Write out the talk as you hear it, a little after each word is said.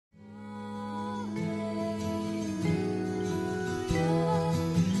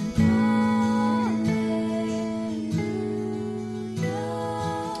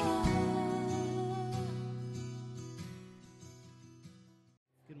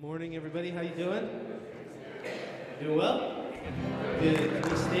Morning, everybody. How you doing? Doing well? Good. Can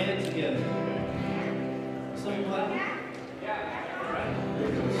we stand together? Some clap? Yeah. All right. We're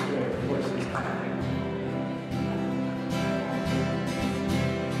going straight. Of course it's happening.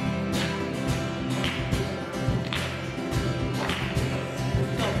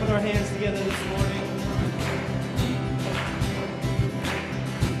 Let's put our hands together this morning.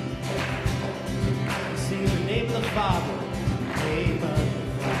 Sing in the name of the Father. Name of the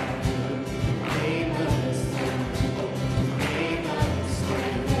Father, name of the Son, name of the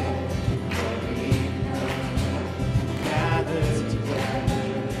Spirit, we gather together,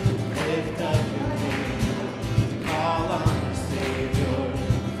 lift up your name, call on the Savior,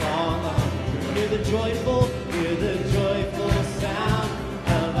 fall on you. Hear the joyful sound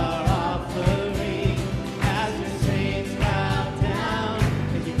of our offering, as your saints bow down,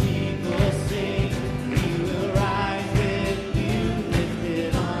 as your people sing, we will rise with you, lifted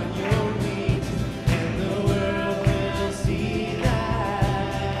on your wings, and the world will see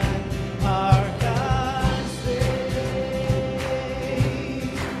that our God saves,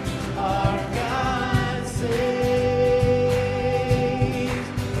 our God saves.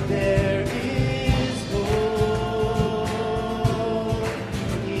 There is hope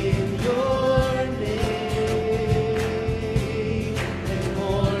in your name, and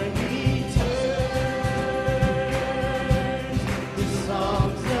morning turns the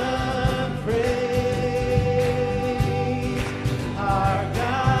songs of praise. Our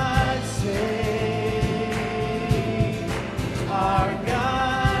God saves, our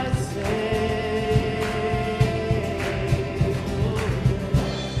God saves.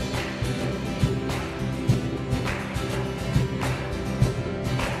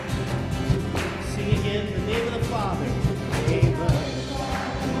 Sing again in the name of the Father, name of the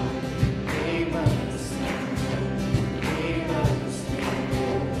Father, name of the Son, name of the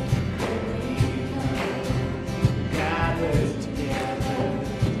Spirit, we gather together,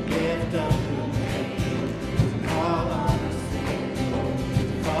 lift up your name, call on the Savior,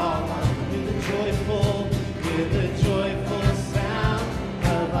 call on with the joyful sound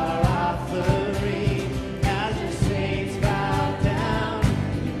of our offering, as the saints bow down,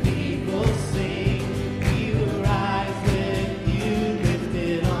 your people sing, we will rise with you,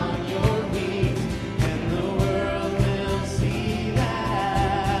 lifted on your wings, and the world will see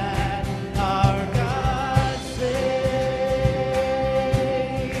that our God saves,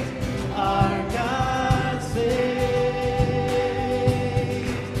 our God saves.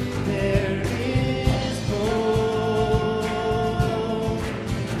 There is hope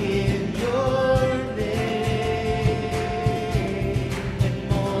in your name, and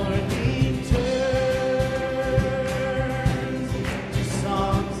morning turns to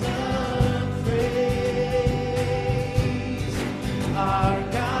songs of praise. Our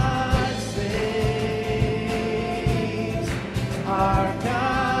God saves, our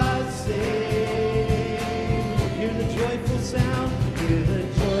God saves. Hear the joyful sound, hear the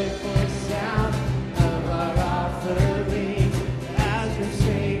joyful sound of our offering, as your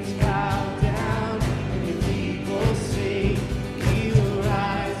saints bow down and your people sing. We will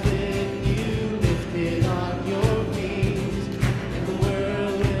rise with you, lifted on your wings, and the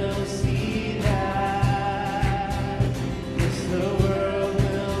world will see that. Yes, the world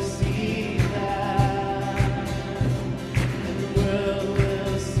will see that. And the world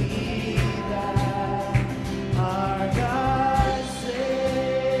will see that our God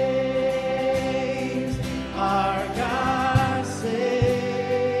saves, our God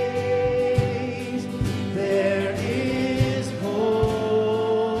saves. There is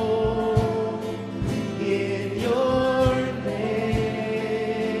hope in your name.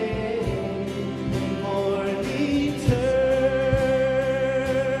 Morning turns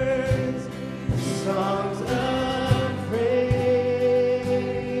songs of praise.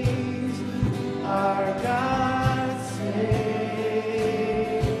 Our God saves,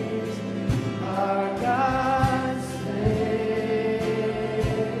 our God saves.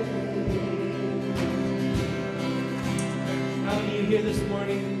 How many of you here this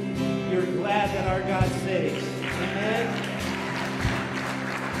morning, you're glad that our God saves? Amen?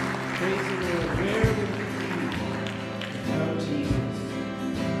 Praise the Lord. Where would we be without Jesus?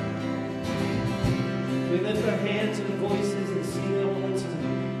 We lift our hands and voices and sing it one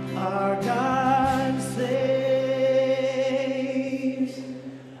time. Our God saves.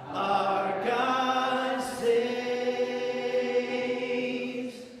 Our God saves.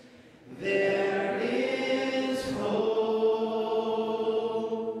 There is hope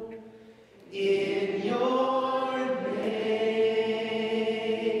in your name,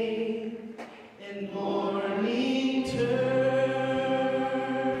 and morning turns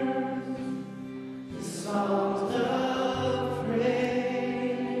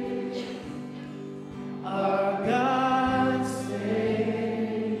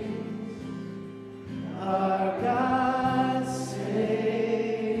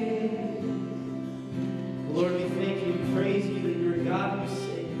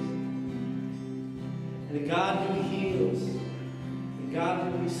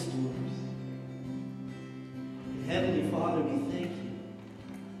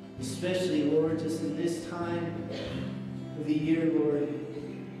Especially, Lord, just in this time of the year, Lord,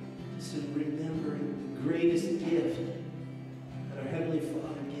 just in remembering the greatest gift that our Heavenly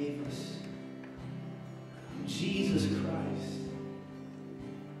Father gave us, Jesus Christ,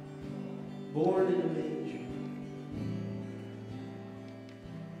 born in a manger.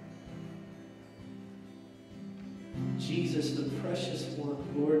 Jesus, the precious one,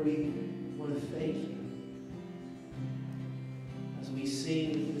 Lord, we want to thank you as we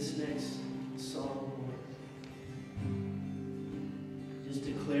sing this next song, Lord. It just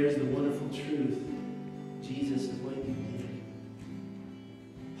declares the wonderful truth, Jesus, of what you did.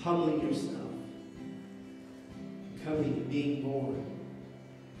 Humbling yourself, coming, being born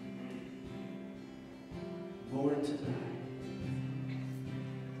to die.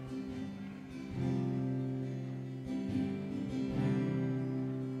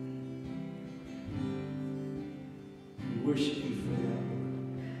 We worship you for that, Lord.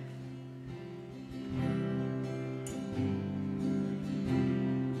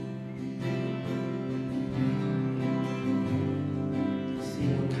 See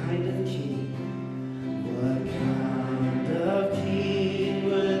what kind of king, what kind of king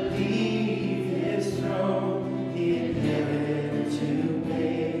would leave his throne in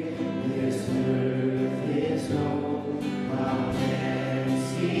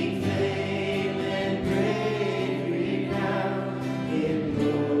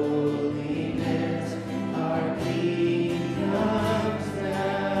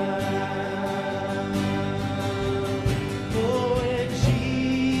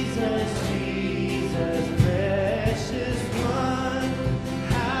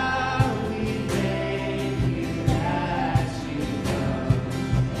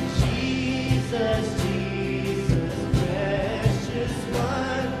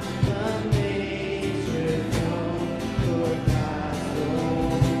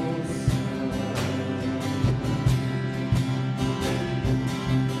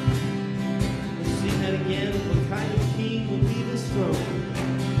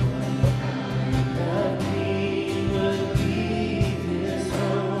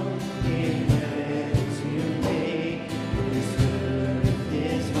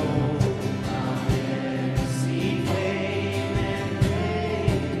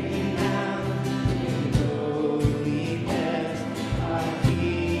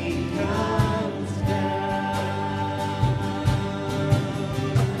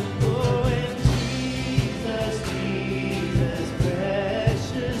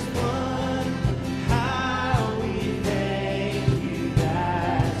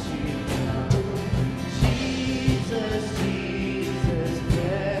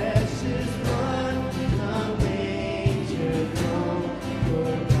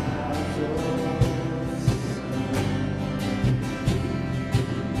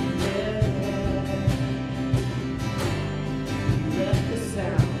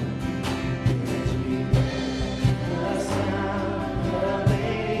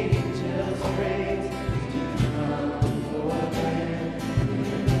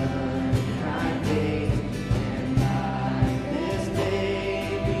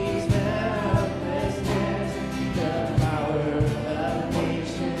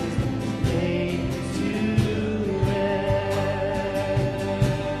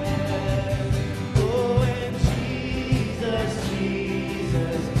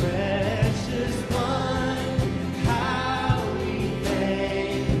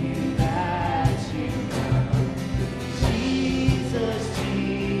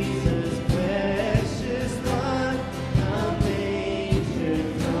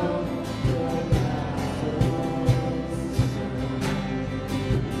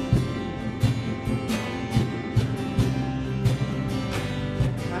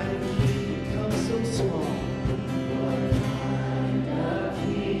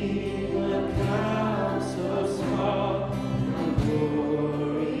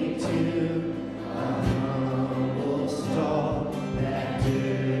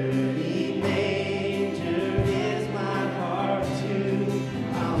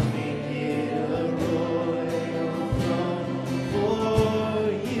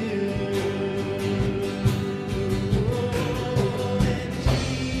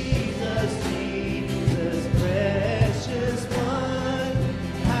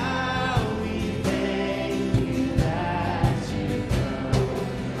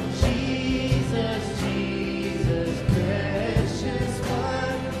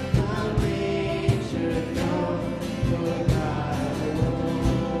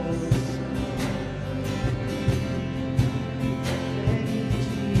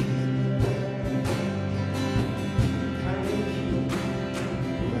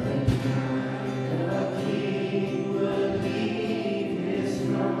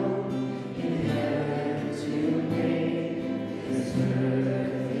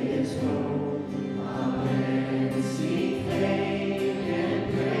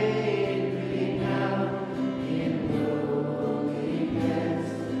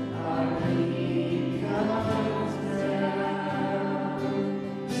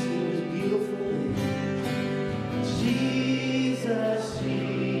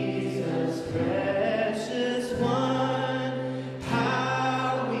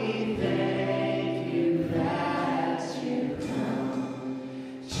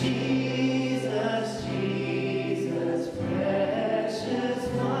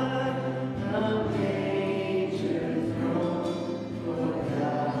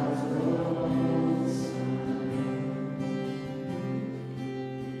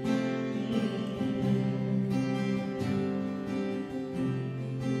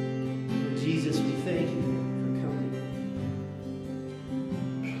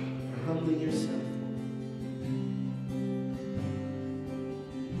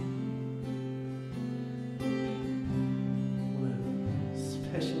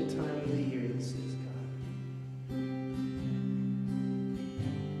special time of the year this is, God.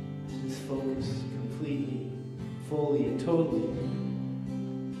 Just focus completely, fully, and totally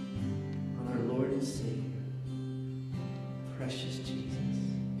on our Lord and Savior, precious Jesus.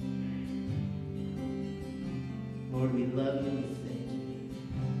 Lord, we love you and we thank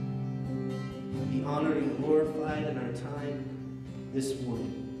you. Be honored and glorified in our time this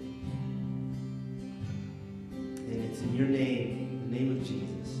morning. And it's in your name, the name of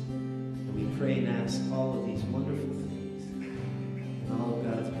Jesus, that we pray and ask all of these wonderful things. And all of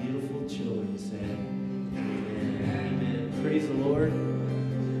God's beautiful children said, amen. Amen. Praise the Lord.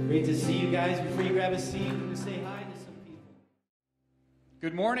 Great to see you guys. Before you grab a seat, I'm going to say hi to some people.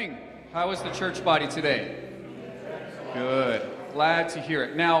 Good morning. How is the church body today? Good. Glad to hear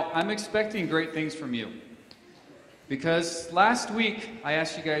it. Now, I'm expecting great things from you. Because last week, I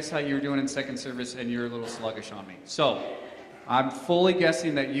asked you guys how you were doing in second service, and you're a little sluggish on me. So, I'm fully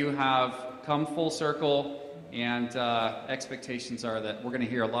guessing that you have come full circle, and expectations are that we're going to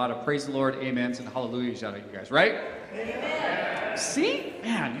hear a lot of praise the Lord, amens, and hallelujahs out of you guys, right? Amen. See?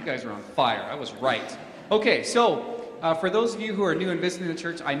 Man, you guys are on fire. I was right. Okay, so for those of you who are new and visiting the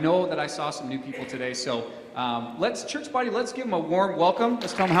church, I know that I saw some new people today, so church body, let's give them a warm welcome.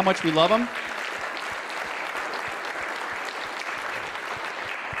 Let's tell them how much we love them.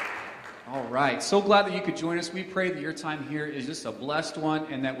 All right, so glad that you could join us. We pray that your time here is just a blessed one,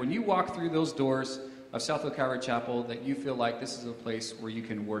 and that when you walk through those doors of Southfield Calvary Chapel, that you feel like this is a place where you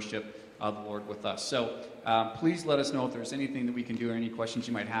can worship the Lord with us. So please let us know if there's anything that we can do or any questions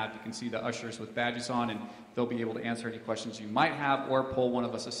you might have. You can see the ushers with badges on, and they'll be able to answer any questions you might have or pull one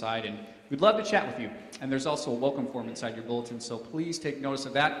of us aside, and we'd love to chat with you. And there's also a welcome form inside your bulletin, so please take notice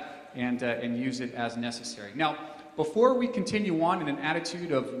of that and use it as necessary. Now, before we continue on in an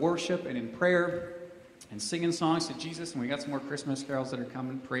attitude of worship and in prayer and singing songs to Jesus, and we got some more Christmas carols that are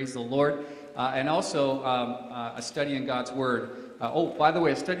coming, praise the Lord, and also a study in God's Word. By the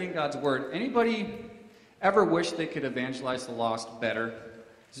way, a study in God's Word. Anybody ever wish they could evangelize the lost better?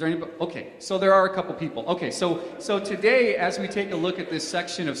 Is there anybody? Okay, so there are a couple people. Okay, so today, as we take a look at this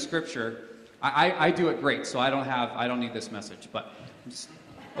section of Scripture, I do it great, so I don't need this message, but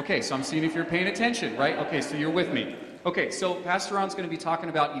okay, so I'm seeing if you're paying attention, right? Okay, so you're with me. Okay, so Pastor Ron's going to be talking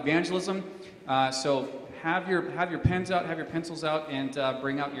about evangelism. So have your pens out, have your pencils out, and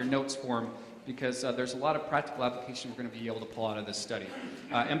bring out your notes form, because there's a lot of practical application we're going to be able to pull out of this study.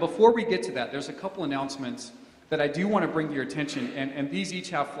 And before we get to that, there's a couple announcements that I do want to bring to your attention, and these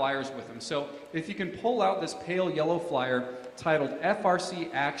each have flyers with them. So if you can pull out this pale yellow flyer titled FRC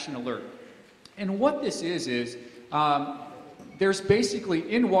Action Alert. And what this is there's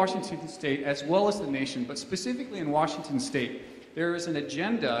basically, in Washington State, as well as the nation, but specifically in Washington State, there is an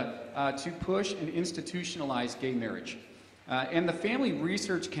agenda to push and institutionalize gay marriage. And the Family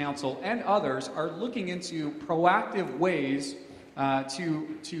Research Council and others are looking into proactive ways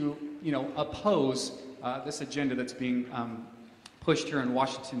to oppose this agenda that's being pushed here in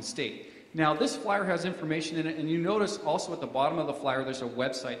Washington State. Now, this flyer has information in it, and you notice also at the bottom of the flyer there's a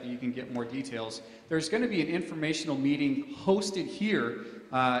website that you can get more details. There's going to be an informational meeting hosted here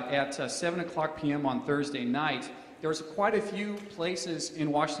at 7 o'clock p.m. on Thursday night. There's quite a few places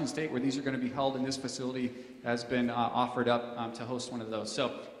in Washington State where these are going to be held, and this facility has been offered up to host one of those.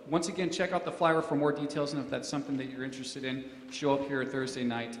 So, once again, check out the flyer for more details, and if that's something that you're interested in, show up here Thursday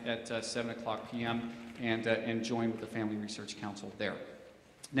night at 7 o'clock p.m. and join with the Family Research Council there.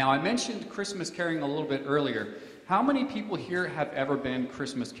 Now, I mentioned Christmas caroling a little bit earlier. How many people here have ever been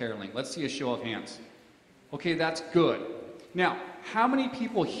Christmas caroling? Let's see a show of hands. Okay, that's good. Now, how many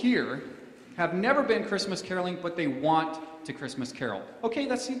people here have never been Christmas caroling, but they want to Christmas carol? Okay,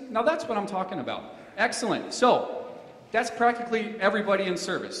 now that's what I'm talking about. Excellent. So, that's practically everybody in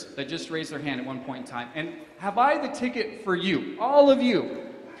service that just raised their hand at one point in time. And have I the ticket for you, all of you?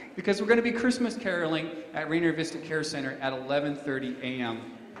 Because we're going to be Christmas caroling at Rainier Vista Care Center at 11:30 a.m.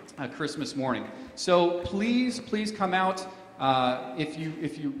 Christmas morning. So please come out. If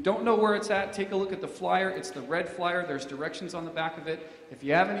you don't know where it's at, take a look at the flyer. It's the red flyer. There's directions on the back of it. If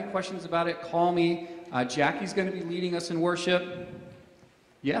you have any questions about it, call me. Jackie's going to be leading us in worship.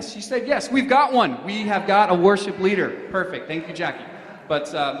 Yes, she said yes. We've got one. We have got a worship leader. Perfect. Thank you, Jackie.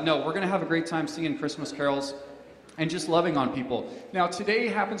 But no, we're going to have a great time singing Christmas carols and just loving on people. Now, today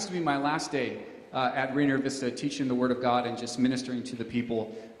happens to be my last day at Rainier Vista teaching the Word of God and just ministering to the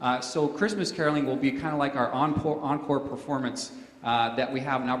people. So Christmas caroling will be kind of like our encore performance that we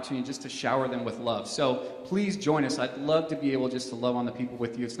have an opportunity just to shower them with love. So please join us. I'd love to be able just to love on the people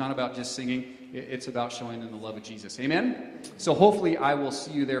with you. It's not about just singing. It's about showing them the love of Jesus. Amen? So hopefully I will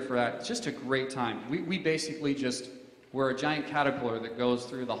see you there for that. It's just a great time. We basically just we're a giant caterpillar that goes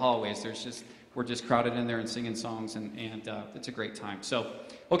through the hallways. We're just crowded in there and singing songs, and it's a great time. So,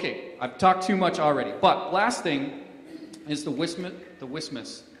 okay, I've talked too much already. But last thing is the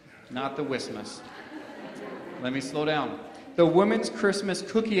Wismas, not the Wismas. Let me slow down. The Women's Christmas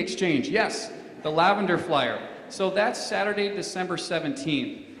Cookie Exchange. Yes, the lavender flyer. So that's Saturday, December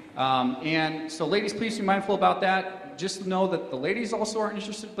 17th. And so ladies, please be mindful about that. Just know that the ladies also are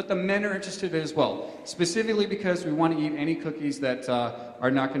interested, but the men are interested as well. Specifically because we want to eat any cookies that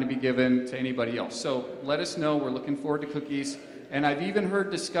are not going to be given to anybody else. So let us know. We're looking forward to cookies. And I've even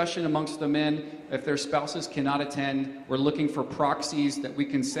heard discussion amongst the men, if their spouses cannot attend, we're looking for proxies that we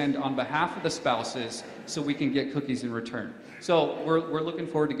can send on behalf of the spouses so we can get cookies in return. So we're looking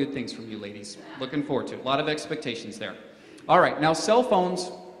forward to good things from you ladies. Looking forward to it. A lot of expectations there. All right, now cell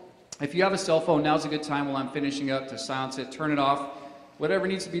phones. If you have a cell phone, now's a good time while I'm finishing up to silence it, turn it off. Whatever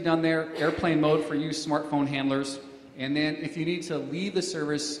needs to be done there, airplane mode for you smartphone handlers. And then if you need to leave the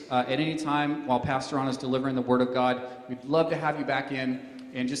service at any time while Pastor Ron is delivering the Word of God, we'd love to have you back in.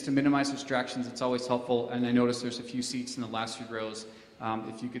 And just to minimize distractions, it's always helpful. And I noticed there's a few seats in the last few rows.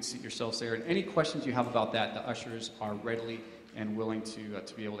 If you could seat yourselves there. And any questions you have about that, the ushers are readily and willing to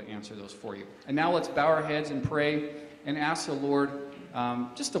be able to answer those for you. And now let's bow our heads and pray and ask the Lord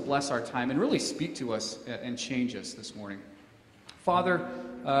just to bless our time and really speak to us and change us this morning. Father,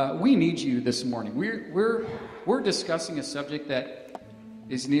 we need you this morning. We're discussing a subject that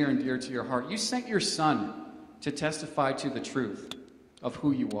is near and dear to your heart. You sent your Son to testify to the truth of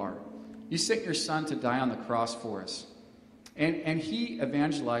who you are. You sent your Son to die on the cross for us. And he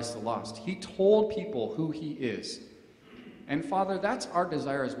evangelized the lost. He told people who he is. And Father, that's our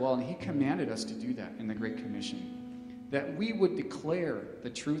desire as well. And he commanded us to do that in the Great Commission. That we would declare the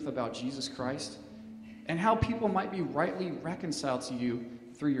truth about Jesus Christ and how people might be rightly reconciled to you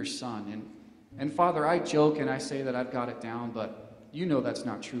through your Son. And Father, I joke and I say that I've got it down, but you know that's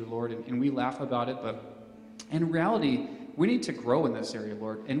not true, Lord, and we laugh about it. But in reality, we need to grow in this area,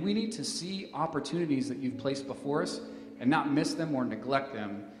 Lord, and we need to see opportunities that you've placed before us and not miss them or neglect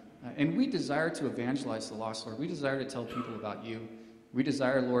them. And we desire to evangelize the lost, Lord. We desire to tell people about you. We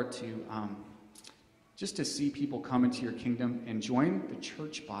desire, Lord, to just to see people come into your kingdom and join the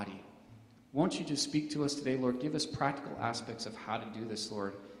church body. Won't you just speak to us today, Lord? Give us practical aspects of how to do this,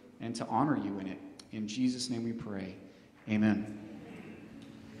 Lord, and to honor you in it. In Jesus' name we pray. Amen.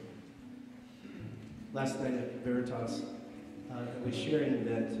 Last night at Veritas, I was sharing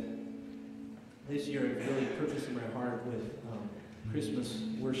that this year I've really purposed in my heart with Christmas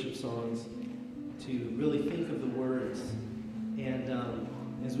worship songs to really think of the words. And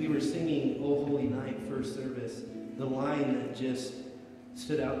as we were singing O Holy Night, first service, the line that just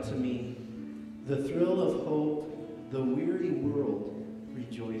stood out to me, the thrill of hope, the weary world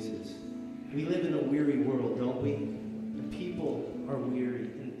rejoices. We live in a weary world, don't we? And people are weary.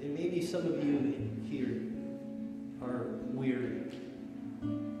 And maybe some of you here are weary.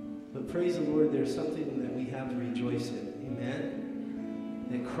 But praise the Lord, there's something that we have to rejoice in. Amen?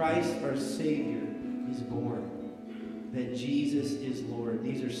 That Christ, our Savior, is born. That Jesus is Lord.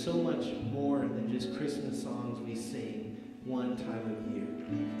 These are so much more than just Christmas songs we sing one time of year.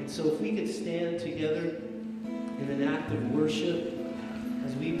 And so if we could stand together in an act of worship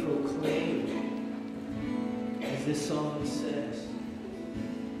as we proclaim, as this song says,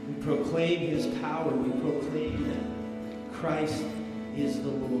 we proclaim his power, we proclaim that Christ is the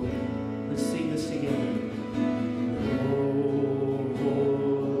Lord. Let's sing this together. Oh,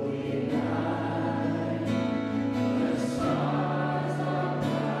 holy night, the stars are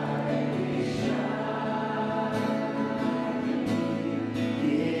brightly shining.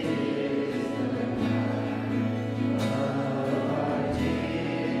 It is the night of our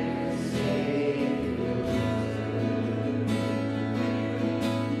dear Savior's birth.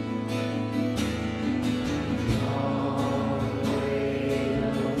 Long way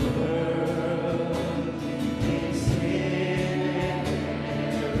the world is sin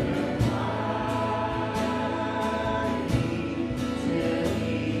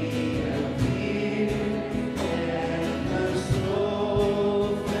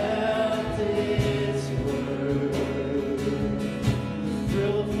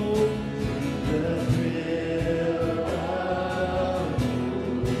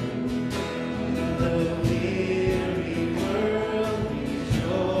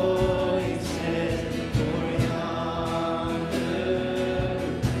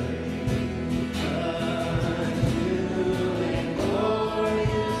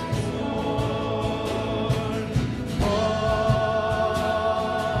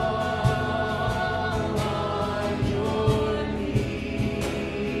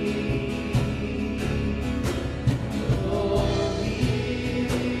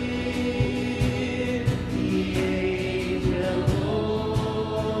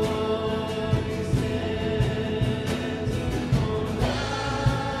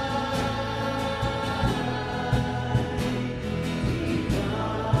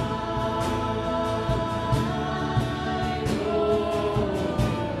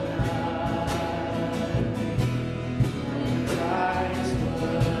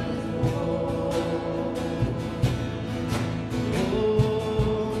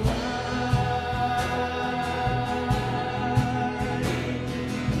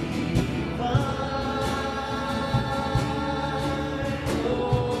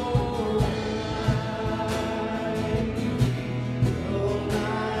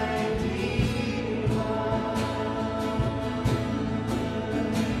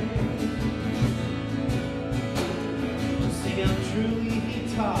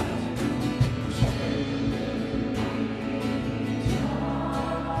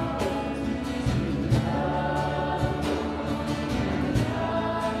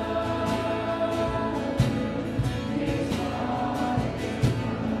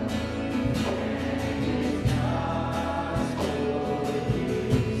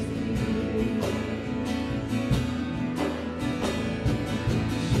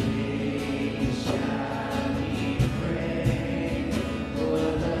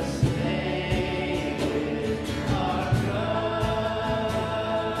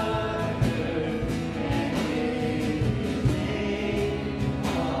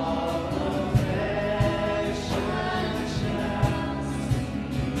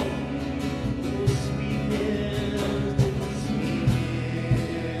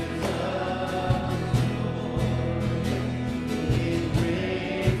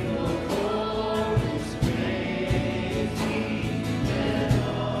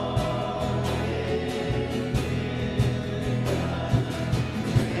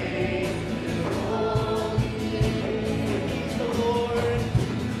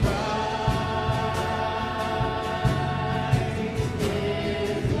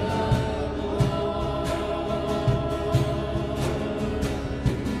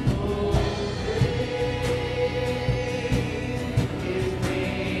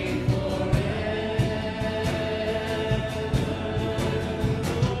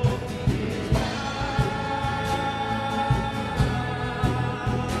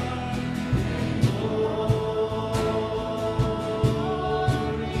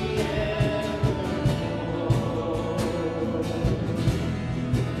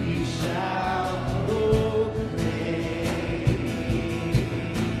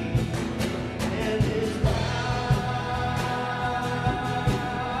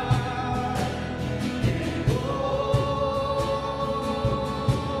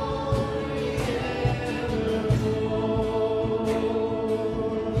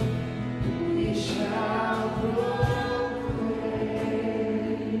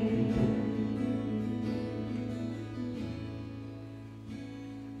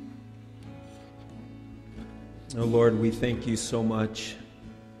Oh Lord, we thank you so much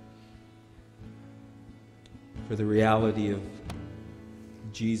for the reality of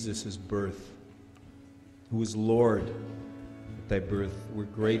Jesus' birth, who was Lord at thy birth. We're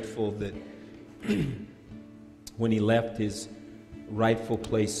grateful that when he left his rightful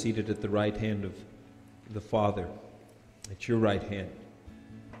place seated at the right hand of the Father, at your right hand,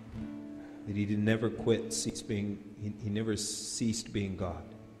 that he never he never ceased being God.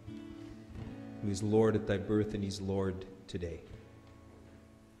 He was Lord at thy birth, and he's Lord today.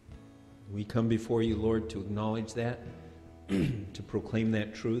 We come before you, Lord, to acknowledge that, to proclaim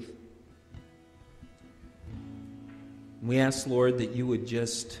that truth. We ask, Lord, that you would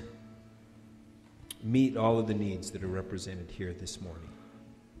just meet all of the needs that are represented here this morning.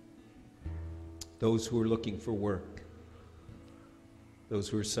 Those who are looking for work, those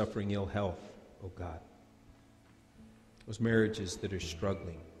who are suffering ill health, oh God. Those marriages that are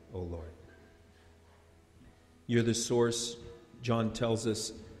struggling, oh Lord. You're the source. John tells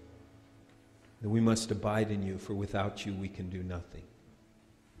us that we must abide in you, for without you we can do nothing.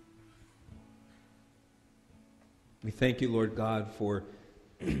 We thank you, Lord God, for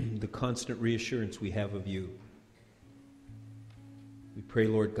the constant reassurance we have of you. We pray,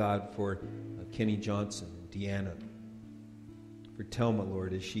 Lord God, for Kenny Johnson, Deanna, for Telma,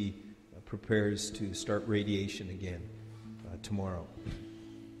 Lord, as she prepares to start radiation again tomorrow.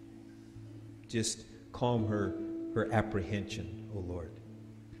 Just calm her apprehension, oh Lord.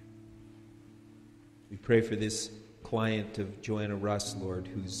 We pray for this client of Joanna Russ, Lord,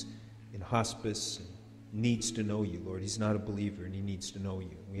 who's in hospice and needs to know you, Lord. He's not a believer and he needs to know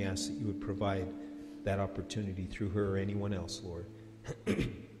you. We ask that you would provide that opportunity through her or anyone else, Lord.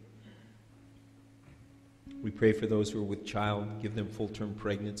 We pray for those who are with child. Give them full-term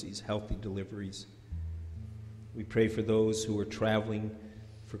pregnancies, healthy deliveries. We pray for those who are traveling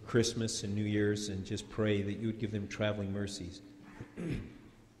for Christmas and New Year's, and just pray that you would give them traveling mercies.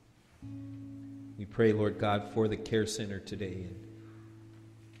 We pray, Lord God, for the care center today, and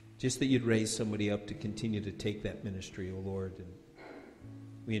just that you'd raise somebody up to continue to take that ministry, O Lord, and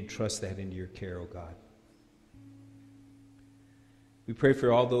we entrust that into your care, O God. We pray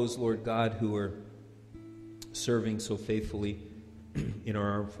for all those, Lord God, who are serving so faithfully in our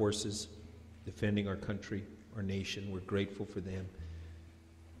armed forces, defending our country, our nation. We're grateful for them.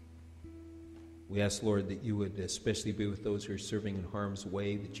 We ask, Lord, that you would especially be with those who are serving in harm's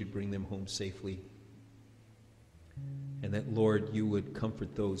way, that you'd bring them home safely. And that, Lord, you would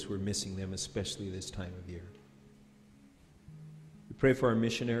comfort those who are missing them, especially this time of year. We pray for our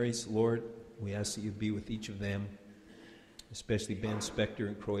missionaries, Lord. We ask that you be with each of them, especially Ben Spector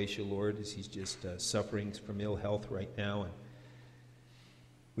in Croatia, Lord, as he's just suffering from ill health right now. And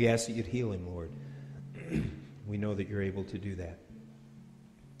we ask that you'd heal him, Lord. We know that you're able to do that.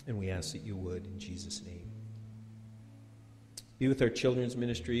 And we ask that you would, in Jesus' name. Be with our children's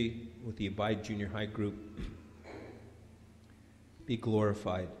ministry, with the Abide Junior High group. Be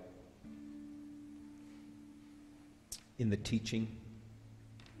glorified in the teaching.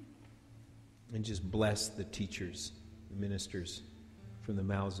 And just bless the teachers, the ministers, from the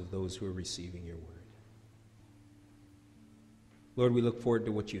mouths of those who are receiving your word. Lord, we look forward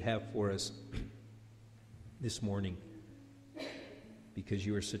to what you have for us this morning, because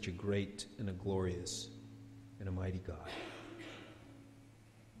you are such a great and a glorious and a mighty God.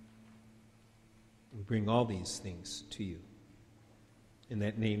 We bring all these things to you in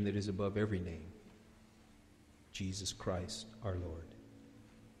that name that is above every name, Jesus Christ our Lord.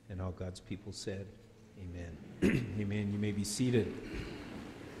 And all God's people said, amen. Amen. You may be seated.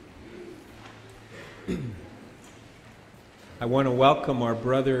 I want to welcome our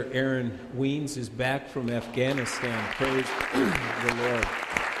brother Aaron Weens is back from Afghanistan. Praise the Lord.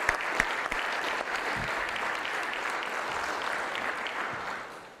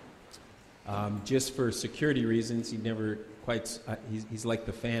 Just for security reasons, he never quite, he's like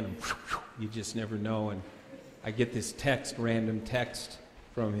the Phantom. You just never know. And I get this random text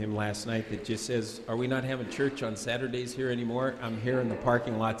from him last night that just says, "Are we not having church on Saturdays here anymore? I'm here and the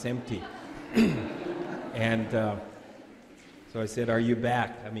parking lot's empty." And so I said, "Are you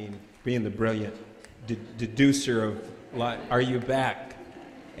back?" I mean, being the brilliant deducer of, "Are you back?"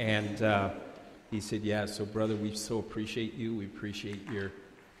 And he said, "Yeah." So, brother, we so appreciate you. We appreciate your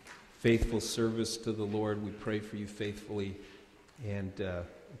faithful service to the Lord. We pray for you faithfully. And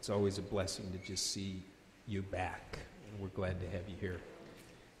it's always a blessing to just see you back. And we're glad to have you here.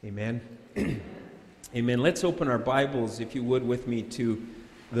 Amen. Amen. Let's open our Bibles, if you would, with me to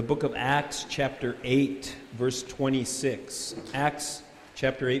the book of Acts, chapter 8, verse 26. Acts,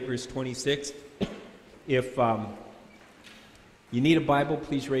 chapter 8, verse 26. If you need a Bible,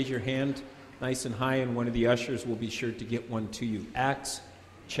 please raise your hand. nice and high, and one of the ushers will be sure to get one to you. Acts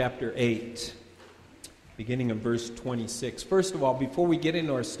chapter 8, beginning in verse 26. First of all, before we get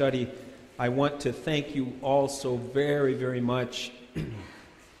into our study, I want to thank you all so very, very much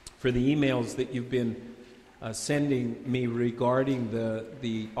for the emails that you've been sending me regarding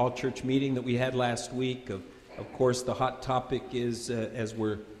the all-church meeting that we had last week. Of course, the hot topic is, as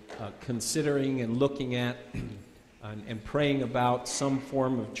we're considering and looking at and praying about some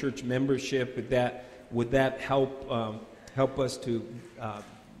form of church membership, would that help us to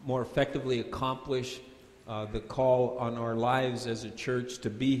more effectively accomplish the call on our lives as a church to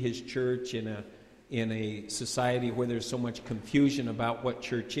be His church in a society where there's so much confusion about what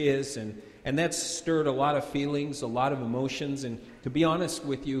church is, and that's stirred a lot of feelings, a lot of emotions, and to be honest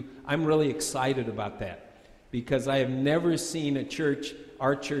with you, I'm really excited about that, because I have never seen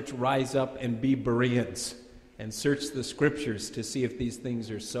our church rise up and be Bereans and search the scriptures to see if these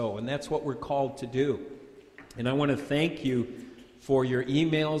things are so, and that's what we're called to do. And I want to thank you for your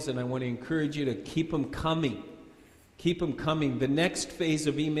emails, and I want to encourage you to keep them coming. Keep them coming. The next phase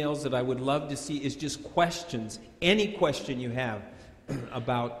of emails that I would love to see is just questions, any question you have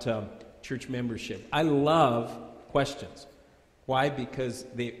about church membership. I love questions. Why? Because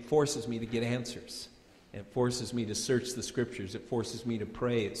it forces me to get answers. It forces me to search the scriptures. It forces me to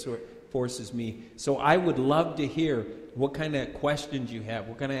pray. It forces me. So I would love to hear what kind of questions you have,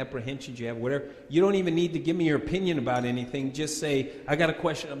 what kind of apprehensions you have, whatever. You don't even need to give me your opinion about anything. Just say, I got a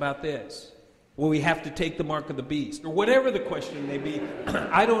question about this. Will we have to take the mark of the beast? Or whatever the question may be.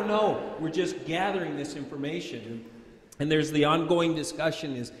 I don't know. We're just gathering this information. And there's the ongoing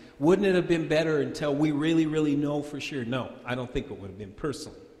discussion is, wouldn't it have been better until we really, really know for sure? No, I don't think it would have been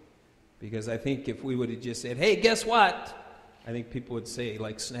personally. Because I think if we would have just said, hey, guess what? I think people would say,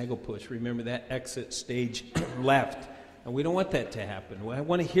 like Snagglepuss, remember that exit stage left. And we don't want that to happen. I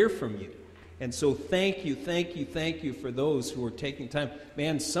want to hear from you. And so thank you for those who are taking time.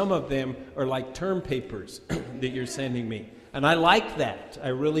 Man, some of them are like term papers that you're sending me. And I like that. I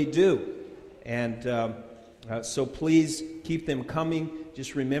really do. And so please keep them coming.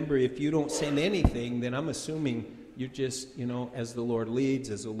 Just remember, if you don't send anything, then I'm assuming you're just, as the Lord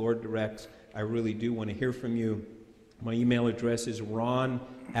leads, as the Lord directs. I really do want to hear from you. My email address is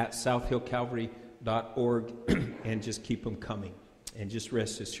ron@southhillcalvary.org, and just keep them coming. And just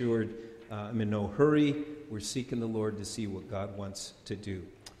rest assured, I'm in no hurry. We're seeking the Lord to see what God wants to do.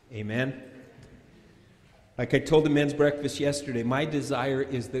 Amen. Like I told the men's breakfast yesterday, my desire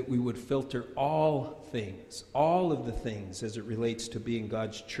is that we would filter all things, all of the things as it relates to being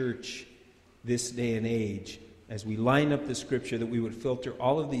God's church this day and age, as we line up the scripture, that we would filter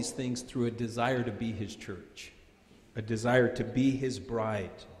all of these things through a desire to be His church, a desire to be His bride,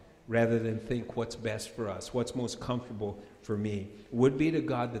 rather than think what's best for us, what's most comfortable for me. It would be to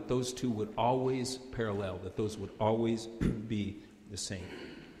God that those two would always parallel, that those would always be the same.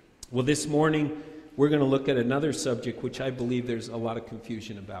 Well, this morning, we're going to look at another subject which I believe there's a lot of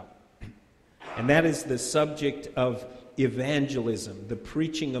confusion about. And that is the subject of evangelism, the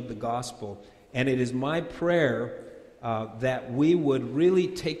preaching of the gospel. And it is my prayer that we would really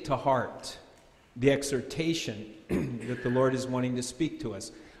take to heart the exhortation that the Lord is wanting to speak to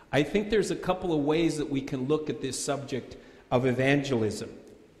us. I think there's a couple of ways that we can look at this subject of evangelism.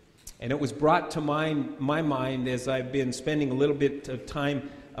 And it was brought to my mind as I've been spending a little bit of time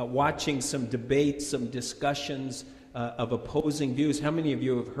watching some debates, some discussions of opposing views. How many of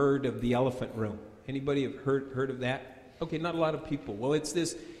you have heard of the elephant room? Anybody have heard of that? Okay, not a lot of people. Well, it's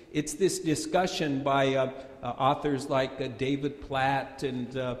this discussion by authors like David Platt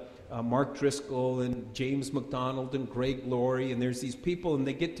and Mark Driscoll and James MacDonald and Greg Laurie, and there's these people, and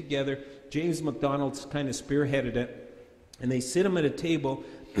they get together. James MacDonald's kind of spearheaded it, and they sit them at a table,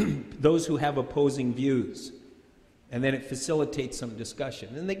 those who have opposing views, and then it facilitates some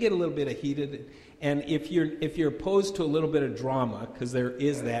discussion, and they get a little bit heated. And if you're opposed to a little bit of drama, because there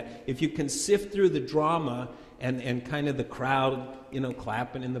is that, if you can sift through the drama and kind of the crowd,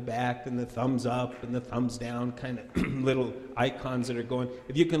 clapping in the back and the thumbs up and the thumbs down, kind of little icons that are going.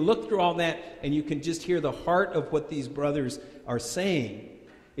 If you can look through all that and you can just hear the heart of what these brothers are saying,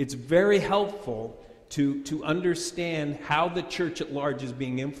 it's very helpful to understand how the church at large is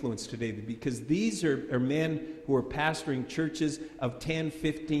being influenced today, because these are men who are pastoring churches of 10,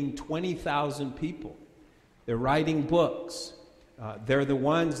 15, 20,000 people. They're writing books. They're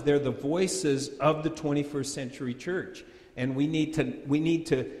the voices of the 21st century church. And we need to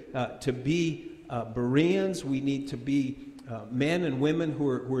be Bereans. We need to be men and women who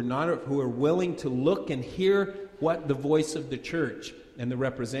are willing to look and hear what the voice of the church and the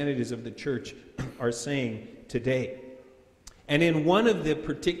representatives of the church are saying today. And in one of the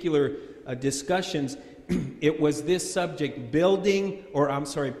particular discussions, it was this subject,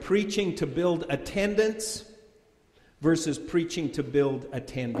 preaching to build attendance versus preaching to build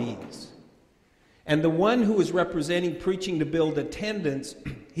attendees. And the one who was representing preaching to build attendance,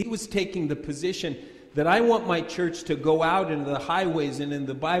 he was taking the position that I want my church to go out into the highways and in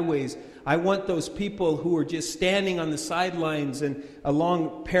the byways. I want those people who are just standing on the sidelines and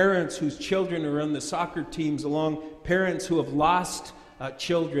along parents whose children are on the soccer teams, along parents who have lost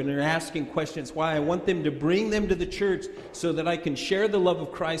children and are asking questions why. I want them to bring them to the church so that I can share the love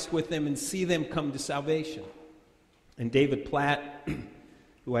of Christ with them and see them come to salvation. And David Platt,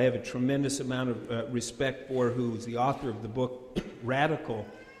 who I have a tremendous amount of respect for, who is the author of the book Radical,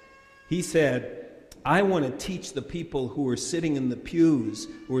 he said, I want to teach the people who are sitting in the pews,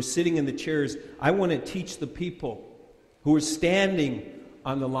 who are sitting in the chairs, I want to teach the people who are standing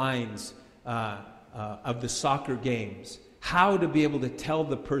on the lines of the soccer games how to be able to tell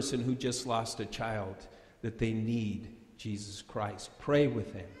the person who just lost a child that they need Jesus Christ. Pray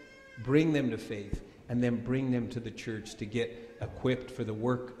with them, bring them to faith, and then bring them to the church to get equipped for the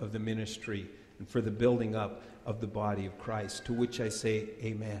work of the ministry and for the building up of the body of Christ, to which I say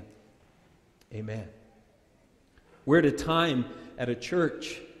amen. Amen. We're at a time at a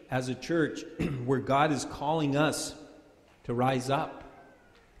church, as a church, where God is calling us to rise up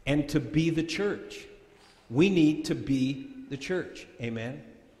and to be the church. We need to be the church. Amen.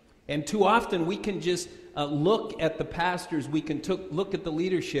 And too often we can just look at the pastors, we can look at the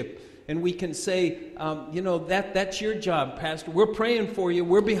leadership, and we can say, that's your job, Pastor. We're praying for you.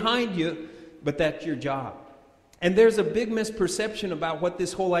 We're behind you, but that's your job. And there's a big misperception about what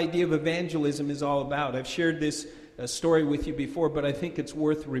this whole idea of evangelism is all about. I've shared this story with you before, but I think it's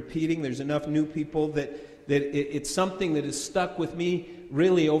worth repeating. There's enough new people that it's something that has stuck with me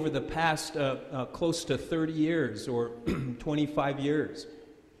really over the past close to 30 years or 25 years.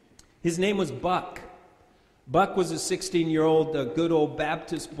 His name was Buck. Buck was a 16-year-old good old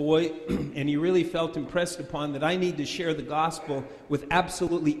Baptist boy, and he really felt impressed upon that I need to share the gospel with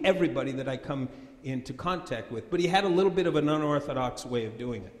absolutely everybody that I come into contact with. But he had a little bit of an unorthodox way of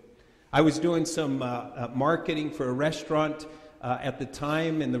doing it. I was doing some marketing for a restaurant at the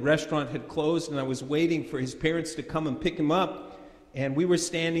time, and the restaurant had closed, and I was waiting for his parents to come and pick him up. And we were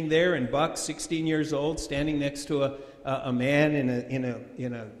standing there, and Buck, 16 years old, standing next to a man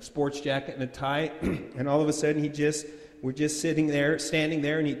in a sports jacket and a tie. And all of a sudden, we're just standing there,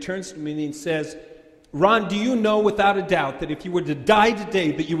 and he turns to me and he says, "Ron, do you know without a doubt that if you were to die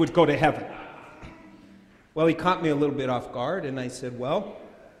today, that you would go to heaven?" Well, he caught me a little bit off guard, and I said, "Well,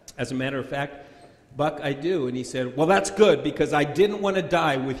 as a matter of fact, Buck, I do." And he said, "Well, that's good, because I didn't want to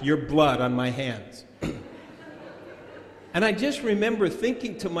die with your blood on my hands." And I just remember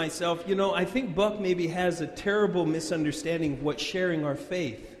thinking to myself, I think Buck maybe has a terrible misunderstanding of what sharing our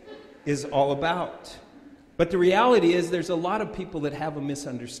faith is all about. But the reality is there's a lot of people that have a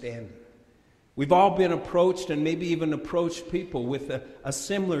misunderstanding. We've all been approached, and maybe even approached people with a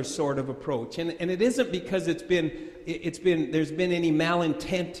similar sort of approach. And it isn't because there's been any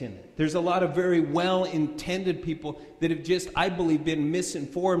malintent in it. There's a lot of very well-intended people that have just, I believe, been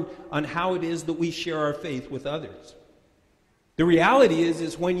misinformed on how it is that we share our faith with others. The reality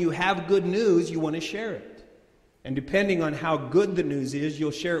is when you have good news, you want to share it. And depending on how good the news is,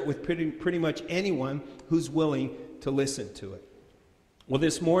 you'll share it with pretty much anyone who's willing to listen to it. Well,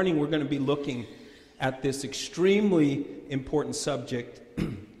 this morning we're going to be looking at this extremely important subject,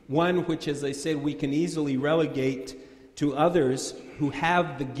 one which, as I said, we can easily relegate to others who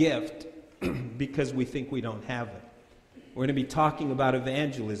have the gift because we think we don't have it. We're going to be talking about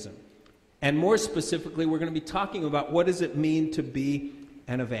evangelism. And more specifically, we're going to be talking about what does it mean to be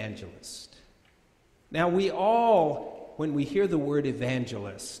an evangelist. Now, we all, when we hear the word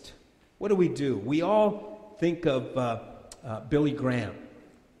evangelist, what do? We all think of Billy Graham,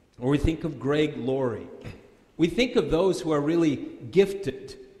 or we think of Greg Laurie. We think of those who are really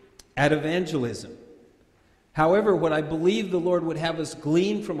gifted at evangelism. However, what I believe the Lord would have us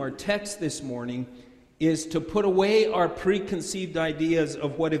glean from our text this morning is to put away our preconceived ideas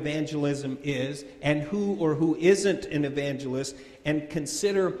of what evangelism is and who or who isn't an evangelist, and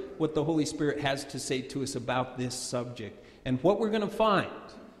consider what the Holy Spirit has to say to us about this subject. And what we're going to find,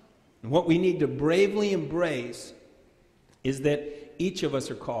 and what we need to bravely embrace, is that each of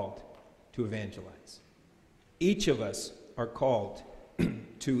us are called to evangelize. Each of us are called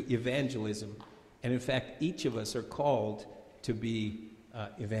to evangelism. And in fact, each of us are called to be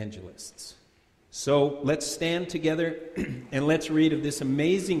evangelists. So let's stand together and let's read of this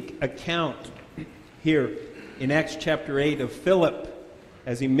amazing account here in Acts chapter 8 of Philip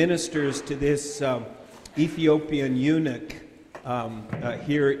as he ministers to this Ethiopian eunuch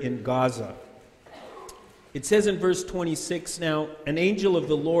here in Gaza. It says in verse 26, "Now an angel of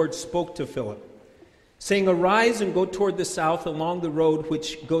the Lord spoke to Philip, saying, 'Arise and go toward the south along the road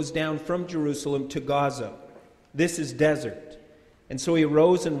which goes down from Jerusalem to Gaza. This is desert.' And so he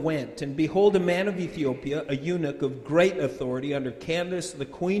arose and went. And behold, a man of Ethiopia, a eunuch of great authority under Candace, the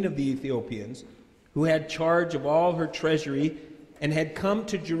queen of the Ethiopians, who had charge of all her treasury and had come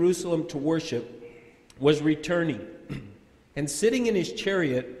to Jerusalem to worship, was returning. And sitting in his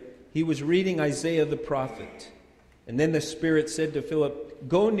chariot, he was reading Isaiah the prophet. And then the Spirit said to Philip,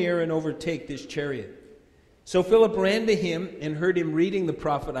 'Go near and overtake this chariot.' So Philip ran to him and heard him reading the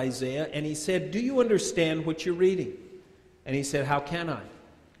prophet Isaiah, and he said, 'Do you understand what you're reading?' And he said, 'How can I,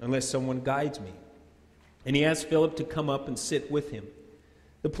 unless someone guides me?' And he asked Philip to come up and sit with him.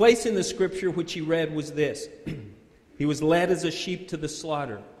 The place in the scripture which he read was this: He was led as a sheep to the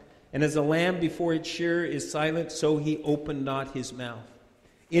slaughter, and as a lamb before its shearer is silent, so he opened not his mouth.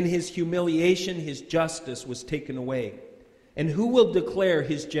 In his humiliation his justice was taken away. And who will declare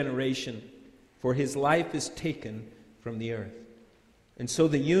his generation? For his life is taken from the earth.' And so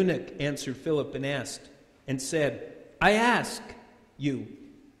the eunuch answered Philip and asked, and said, 'I ask you,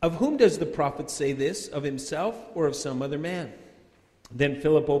 of whom does the prophet say this, of himself or of some other man?' Then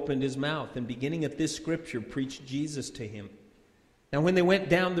Philip opened his mouth, and beginning at this scripture, preached Jesus to him. Now when they went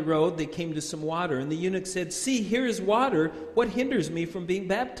down the road, they came to some water, and the eunuch said, 'See, here is water. What hinders me from being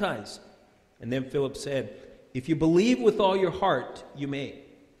baptized?' And then Philip said, 'If you believe with all your heart, you may.'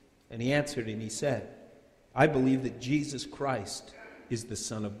 And he answered and he said, 'I believe that Jesus Christ is the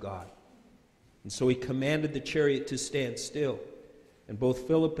Son of God.' And so he commanded the chariot to stand still. And both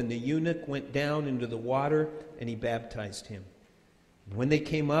Philip and the eunuch went down into the water, and he baptized him. And when they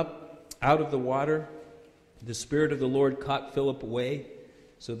came up out of the water, the Spirit of the Lord caught Philip away,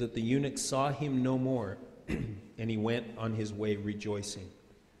 so that the eunuch saw him no more, and he went on his way rejoicing.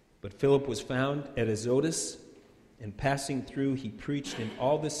 But Philip was found at Azotus, and passing through, he preached in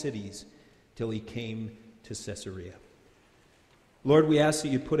all the cities till he came to Caesarea." Lord, we ask that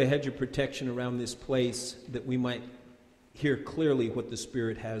you put a hedge of protection around this place, that we might hear clearly what the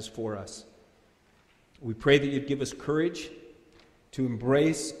Spirit has for us. We pray that you'd give us courage to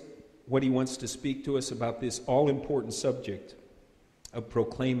embrace what he wants to speak to us about this all-important subject of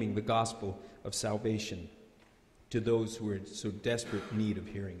proclaiming the gospel of salvation to those who are in so desperate need of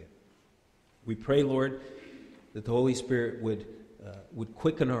hearing it. We pray, Lord, that the Holy Spirit would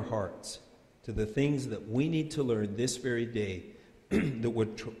quicken our hearts to the things that we need to learn this very day that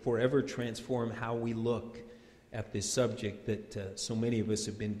would forever transform how we look at this subject that so many of us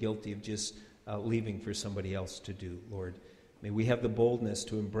have been guilty of just leaving for somebody else to do, Lord. May we have the boldness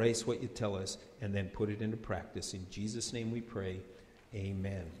to embrace what you tell us and then put it into practice. In Jesus' name we pray.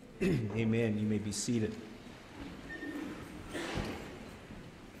 Amen. Amen. You may be seated.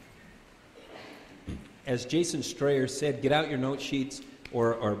 As Jason Strayer said, get out your note sheets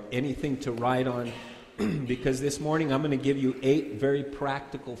or anything to write on, because this morning I'm going to give you 8 very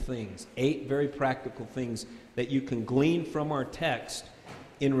practical things. 8 very practical things that you can glean from our text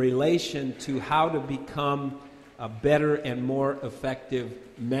in relation to how to become better and more effective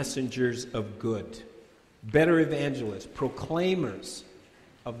messengers of good, better evangelists, proclaimers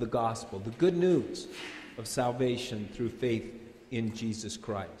of the gospel, the good news of salvation through faith in Jesus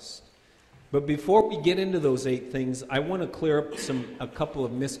Christ. But before we get into those 8 things, I want to clear up a couple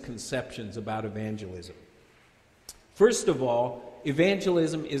of misconceptions about evangelism. First of all,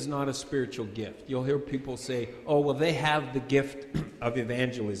 evangelism is not a spiritual gift. You'll hear people say, "Oh, well, they have the gift of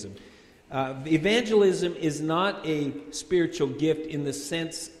evangelism." Evangelism is not a spiritual gift in the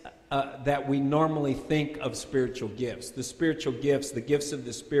sense that we normally think of spiritual gifts. The spiritual gifts, the gifts of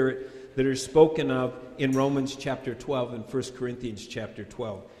the Spirit that are spoken of in Romans chapter 12 and 1 Corinthians chapter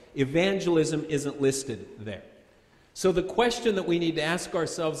 12. Evangelism isn't listed there. So the question that we need to ask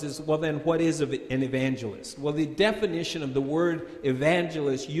ourselves is, well then, what is an evangelist? Well, the definition of the word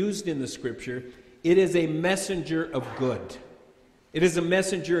evangelist used in the Scripture, it is a messenger of good. It is a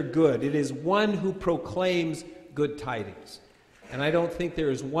messenger of good. It is one who proclaims good tidings. And I don't think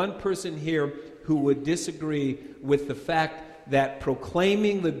there is one person here who would disagree with the fact that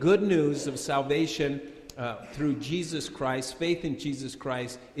proclaiming the good news of salvation through Jesus Christ, faith in Jesus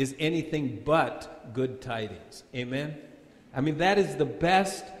Christ, is anything but good tidings. Amen? I mean, that is the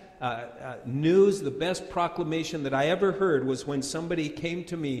best news, the best proclamation that I ever heard was when somebody came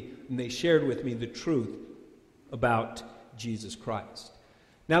to me and they shared with me the truth about Jesus Christ.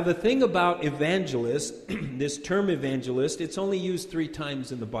 Now, the thing about evangelist, this term evangelist, it's only used 3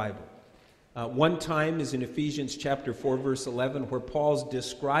 times in the Bible. One time is in Ephesians chapter 4, verse 11, where Paul's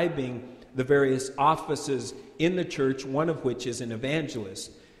describing the various offices in the church, one of which is an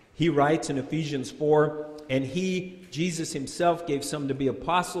evangelist. He writes in Ephesians 4, and he, Jesus himself, gave some to be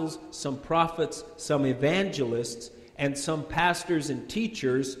apostles, some prophets, some evangelists, and some pastors and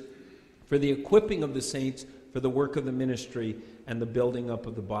teachers for the equipping of the saints, for the work of the ministry, and the building up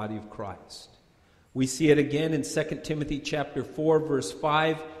of the body of Christ. We see it again in 2 Timothy chapter 4, verse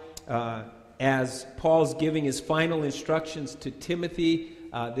 5, as Paul's giving his final instructions to Timothy,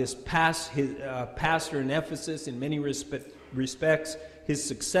 this pastor in Ephesus, in many respects, his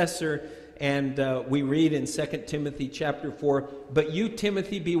successor. And we read in 2 Timothy chapter 4, "But you,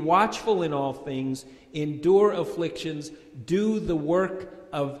 Timothy, be watchful in all things, endure afflictions, do the work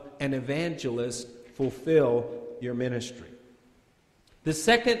of an evangelist, fulfill your ministry." The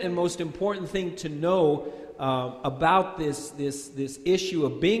second and most important thing to know about this issue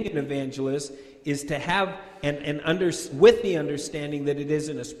of being an evangelist is to have, with the understanding that it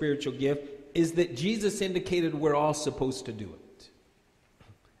isn't a spiritual gift, is that Jesus indicated we're all supposed to do it.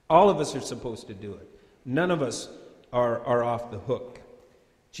 All of us are supposed to do it. None of us are off the hook.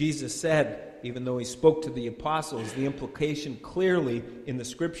 Jesus said, even though he spoke to the apostles, the implication clearly in the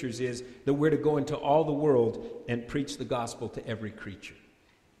scriptures is that we're to go into all the world and preach the gospel to every creature,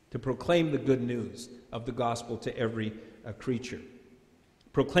 to proclaim the good news of the gospel to every creature.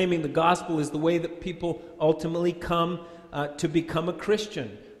 Proclaiming the gospel is the way that people ultimately come to become a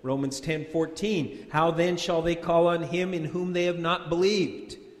Christian. Romans 10:14, "How then shall they call on him in whom they have not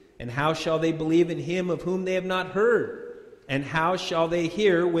believed? And how shall they believe in him of whom they have not heard? And how shall they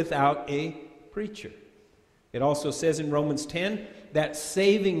hear without a preacher?" It also says in Romans 10 that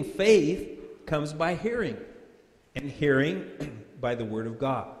saving faith comes by hearing, and hearing by the word of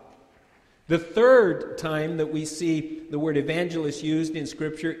God. The third time that we see the word evangelist used in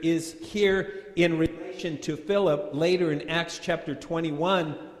Scripture is here in relation to Philip. Later in Acts chapter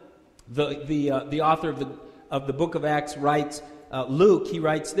 21, the author of the book of Acts writes, Luke, he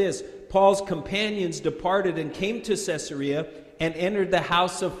writes this, "Paul's companions departed and came to Caesarea and entered the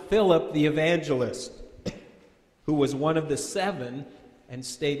house of Philip the evangelist, who was one of the 7, and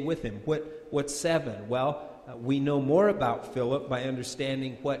stayed with him." What 7? Well, we know more about Philip by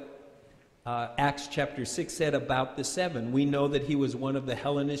understanding what Acts chapter 6 said about the 7. We know that he was one of the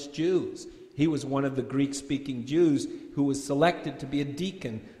Hellenist Jews. He was one of the Greek-speaking Jews who was selected to be a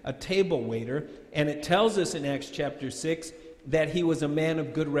deacon, a table waiter. And it tells us in Acts chapter 6 that he was a man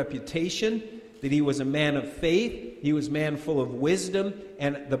of good reputation, that he was a man of faith, he was a man full of wisdom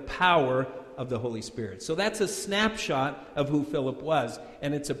and the power of the Holy Spirit. So that's a snapshot of who Philip was,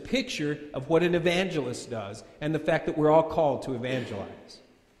 and it's a picture of what an evangelist does, and the fact that we're all called to evangelize.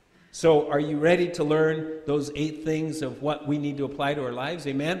 So are you ready to learn those 8 things of what we need to apply to our lives?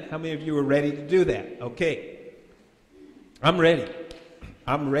 Amen? How many of you are ready to do that? Okay. I'm ready.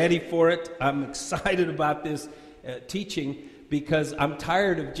 I'm ready for it. I'm excited about this teaching, because I'm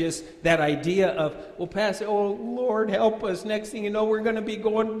tired of just that idea of, well, Pastor, oh, Lord, help us. Next thing you know, we're going to be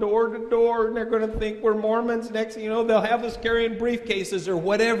going door to door, and they're going to think we're Mormons. Next thing you know, they'll have us carrying briefcases or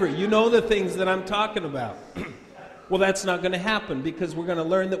whatever. You know the things that I'm talking about. Well, that's not going to happen, because we're going to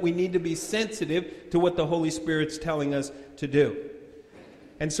learn that we need to be sensitive to what the Holy Spirit's telling us to do.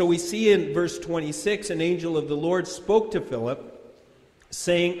 And so we see in verse 26, an angel of the Lord spoke to Philip,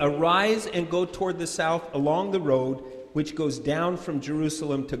 saying, "Arise and go toward the south along the road which goes down from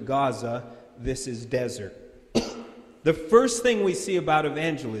Jerusalem to Gaza. This is desert." The first thing we see about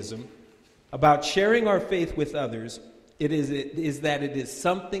evangelism, about sharing our faith with others, is that it is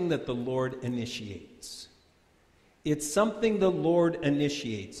something that the Lord initiates. It's something the Lord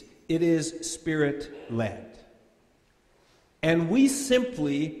initiates. It is Spirit-led. And we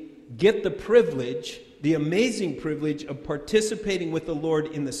simply get the privilege, the amazing privilege, of participating with the Lord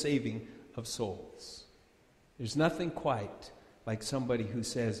in the saving of souls. There's nothing quite like somebody who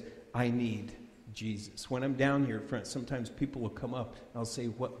says, "I need Jesus." When I'm down here in front, sometimes people will come up and I'll say,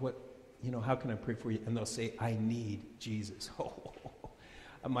 what, how can I pray for you? And they'll say, "I need Jesus."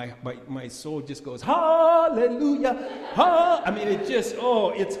 My soul just goes, hallelujah. It just,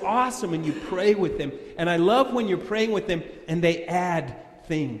 it's awesome. And you pray with them. And I love when you're praying with them and they add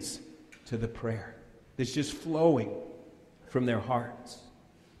things to the prayer that's just flowing from their hearts.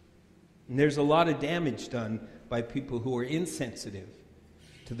 And there's a lot of damage done by people who are insensitive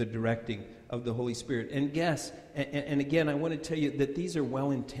to the directing of the Holy Spirit. And again, I want to tell you that these are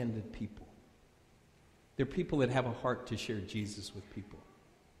well-intended people. They're people that have a heart to share Jesus with people.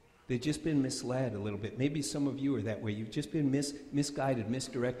 They've just been misled a little bit. Maybe some of you are that way. You've just been misguided,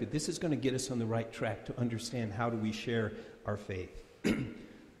 misdirected. This is going to get us on the right track to understand how do we share our faith.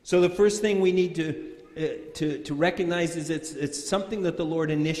 So the first thing we need to recognize is it's something that the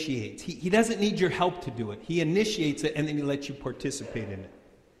Lord initiates. He doesn't need your help to do it. He initiates it, and then he lets you participate in it.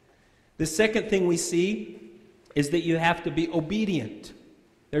 The second thing we see is that you have to be obedient.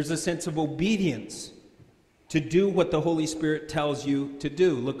 There's a sense of obedience to do what the Holy Spirit tells you to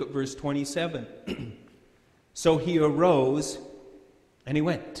do. Look at verse 27. So he arose and he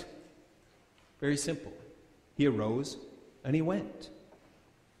went. Very simple. He arose and he went.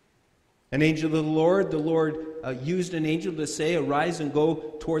 An angel of the Lord used an angel to say, arise and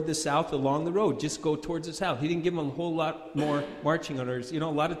go toward the south along the road. Just go towards the south. He didn't give them a whole lot more marching orders. You know,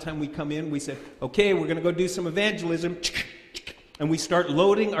 a lot of time we come in, we say, okay, we're going to go do some evangelism. And we start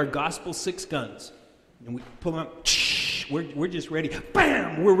loading our gospel 6 guns. And we pull them up. We're just ready.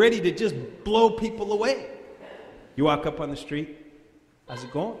 Bam! We're ready to just blow people away. You walk up on the street. How's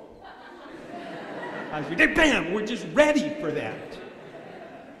it going? Bam! We're just ready for that.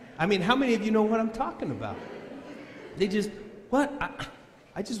 I mean, how many of you know what I'm talking about? They just, what?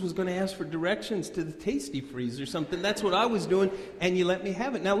 I just was going to ask for directions to the Tasty Freeze or something. That's what I was doing, and you let me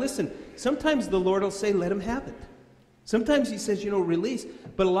have it. Now listen, sometimes the Lord will say, let him have it. Sometimes he says, release.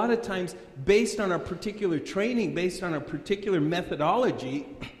 But a lot of times, based on our particular training, based on our particular methodology,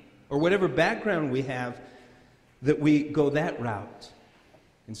 or whatever background we have, that we go that route.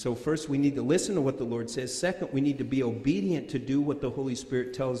 And so first, we need to listen to what the Lord says. Second, we need to be obedient to do what the Holy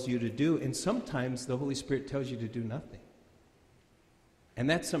Spirit tells you to do. And sometimes the Holy Spirit tells you to do nothing. And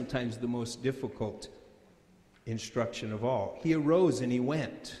that's sometimes the most difficult instruction of all. He arose and he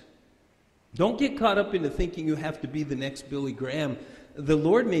went. Don't get caught up into thinking you have to be the next Billy Graham. The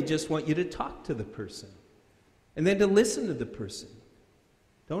Lord may just want you to talk to the person and then to listen to the person.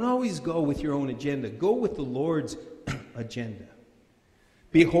 Don't always go with your own agenda. Go with the Lord's agenda.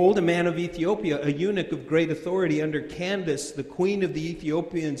 Behold, a man of Ethiopia, a eunuch of great authority under Candace, the queen of the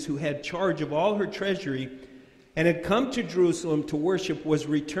Ethiopians, who had charge of all her treasury, and had come to Jerusalem to worship, was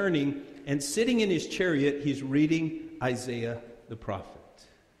returning, and sitting in his chariot, he's reading Isaiah the prophet.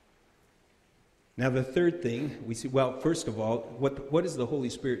 Now, the third thing we see, well, first of all, what has the Holy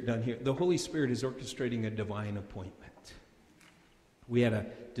Spirit done here? The Holy Spirit is orchestrating a divine appointment. We had a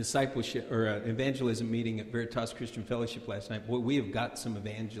discipleship or an evangelism meeting at Veritas Christian Fellowship last night. Boy, we have got some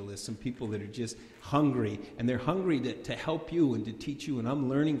evangelists, some people that are just hungry, and they're hungry to help you and to teach you, and I'm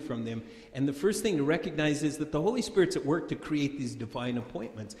learning from them. And the first thing to recognize is that the Holy Spirit's at work to create these divine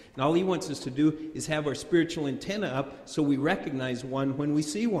appointments. And all he wants us to do is have our spiritual antenna up so we recognize one when we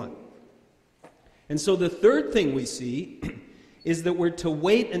see one. And so the third thing we see is that we're to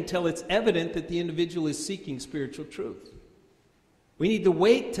wait until it's evident that the individual is seeking spiritual truth. We need to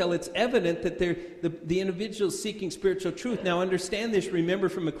wait till it's evident that the individual is seeking spiritual truth. Now understand this, remember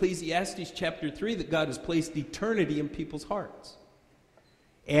from Ecclesiastes chapter 3 that God has placed eternity in people's hearts.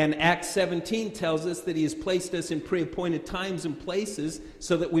 And Acts 17 tells us that he has placed us in pre-appointed times and places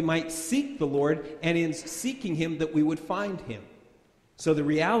so that we might seek the Lord, and in seeking him that we would find him. So the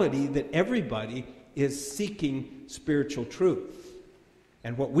reality that everybody is seeking spiritual truth.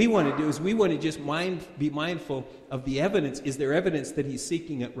 And what we want to do is we want to just be mindful of the evidence. Is there evidence that he's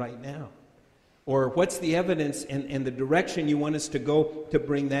seeking it right now? Or what's the evidence and the direction you want us to go to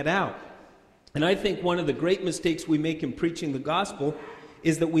bring that out? And I think one of the great mistakes we make in preaching the gospel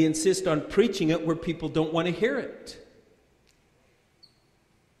is that we insist on preaching it where people don't want to hear it.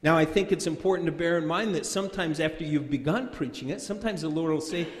 Now, I think it's important to bear in mind that sometimes after you've begun preaching it, sometimes the Lord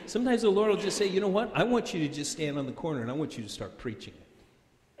will just say, you know what? I want you to just stand on the corner and I want you to start preaching it.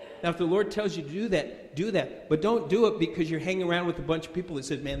 Now, if the Lord tells you to do that. But don't do it because you're hanging around with a bunch of people that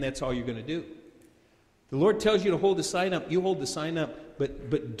says, man, that's all you're going to do. The Lord tells you to hold the sign up, you hold the sign up.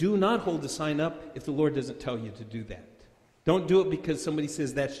 But do not hold the sign up if the Lord doesn't tell you to do that. Don't do it because somebody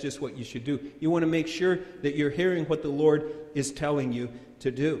says that's just what you should do. You want to make sure that you're hearing what the Lord is telling you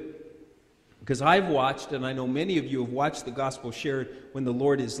to do. Because I've watched, and I know many of you have watched the gospel shared when the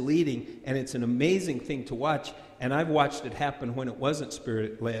Lord is leading, and it's an amazing thing to watch. And I've watched it happen when it wasn't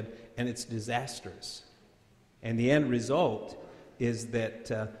Spirit-led, and it's disastrous. And the end result is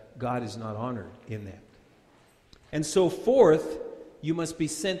that God is not honored in that. And so fourth, you must be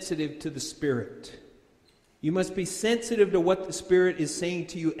sensitive to the Spirit. You must be sensitive to what the Spirit is saying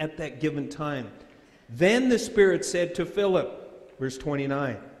to you at that given time. Then the Spirit said to Philip, verse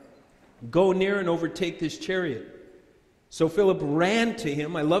 29, go near and overtake this chariot. So Philip ran to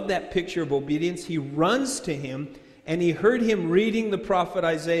him. I love that picture of obedience. He runs to him, and he heard him reading the prophet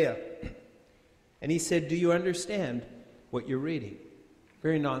Isaiah. And he said, do you understand what you're reading?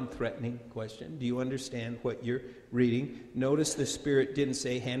 Very non-threatening question. Do you understand what you're reading? Notice the Spirit didn't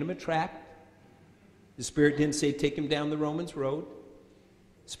say, hand him a tract. The Spirit didn't say, take him down the Romans road.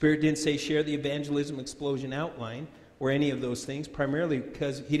 Spirit didn't say share the evangelism explosion outline or any of those things, primarily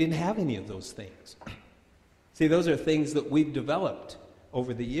because he didn't have any of those things. See, those are things that we've developed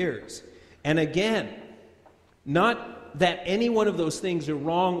over the years. And again, not that any one of those things are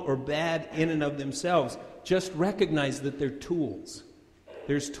wrong or bad in and of themselves. Just recognize that they're tools.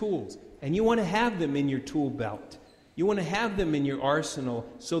 There's tools. And you want to have them in your tool belt. You want to have them in your arsenal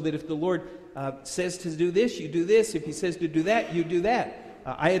so that if the Lord says to do this, you do this. If he says to do that, you do that.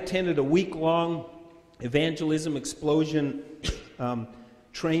 I attended a week-long evangelism explosion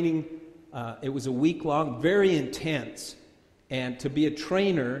training. It was a week-long, very intense. And to be a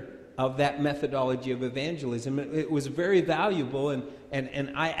trainer of that methodology of evangelism, it was very valuable.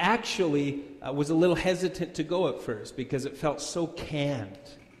 And I actually was a little hesitant to go at first because it felt so canned.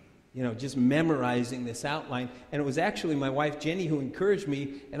 You know, just memorizing this outline. And it was actually my wife, Jenny, who encouraged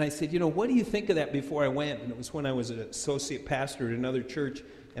me. And I said, you know, what do you think of that before I went? And it was when I was an associate pastor at another church,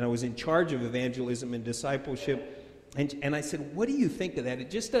 and I was in charge of evangelism and discipleship. And I said, what do you think of that?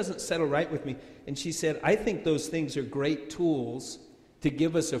 It just doesn't settle right with me. And she said, I think those things are great tools to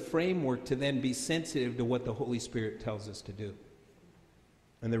give us a framework to then be sensitive to what the Holy Spirit tells us to do.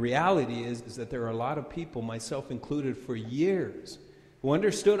 And the reality is that there are a lot of people, myself included, for years, who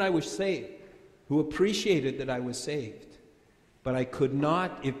understood I was saved, who appreciated that I was saved. But I could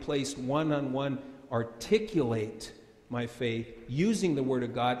not, if placed one-on-one, articulate my faith using the Word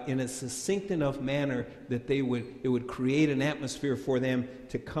of God in a succinct enough manner that it would create an atmosphere for them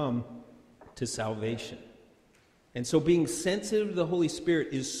to come to salvation. And so being sensitive to the Holy Spirit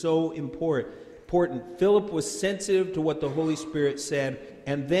is so important. Philip was sensitive to what the Holy Spirit said.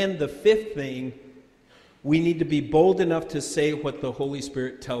 And then the fifth thing, we need to be bold enough to say what the Holy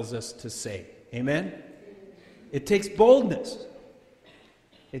Spirit tells us to say. Amen? It takes boldness.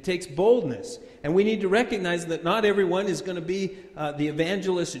 It takes boldness. And we need to recognize that not everyone is going to be the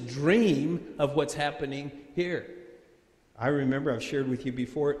evangelist's dream of what's happening here. I remember, I've shared with you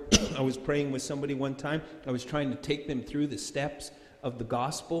before, I was praying with somebody one time. I was trying to take them through the steps of the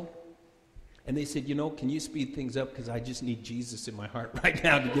gospel. And they said, you know, can you speed things up? Because I just need Jesus in my heart right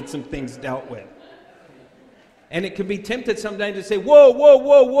now to get some things dealt with. And it can be tempted sometimes to say,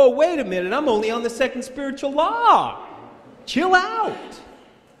 whoa, wait a minute. I'm only on the second spiritual law. Chill out.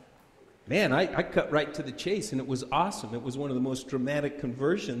 Man, I cut right to the chase, and it was awesome. It was one of the most dramatic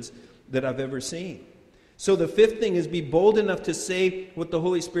conversions that I've ever seen. So the fifth thing is be bold enough to say what the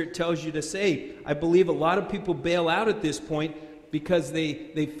Holy Spirit tells you to say. I believe a lot of people bail out at this point because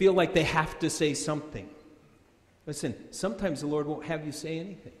they feel like they have to say something. Listen, sometimes the Lord won't have you say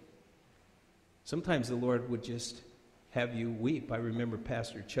anything. Sometimes the Lord would just have you weep. I remember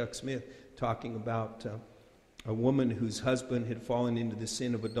Pastor Chuck Smith talking about a woman whose husband had fallen into the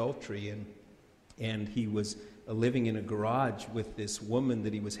sin of adultery, and he was living in a garage with this woman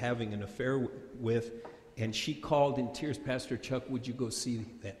that he was having an affair with, and she called in tears, Pastor Chuck, would you go see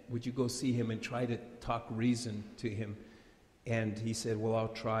that? Would you go see him and try to talk reason to him? And he said, well, I'll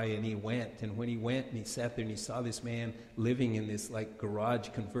try. And he went. And when he went and he sat there and he saw this man living in this like garage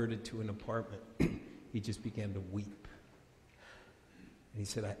converted to an apartment, he just began to weep. And he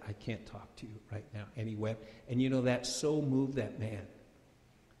said, I can't talk to you right now. And he wept. And you know, that so moved that man,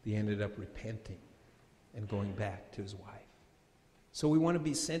 he ended up repenting and going back to his wife. So we want to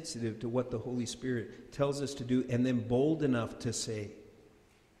be sensitive to what the Holy Spirit tells us to do, and then bold enough to say.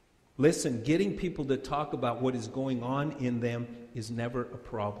 Listen, getting people to talk about what is going on in them is never a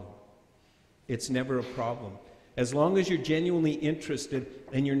problem. It's never a problem. As long as you're genuinely interested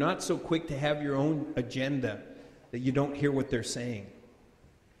and you're not so quick to have your own agenda that you don't hear what they're saying.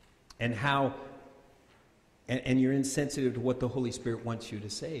 And you're insensitive to what the Holy Spirit wants you to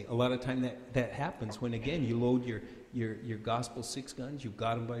say. A lot of time that happens when, again, you load your gospel 6 guns, you've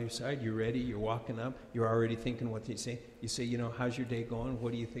got them by your side, you're ready, you're walking up, you're already thinking what they say. You say, you know, how's your day going?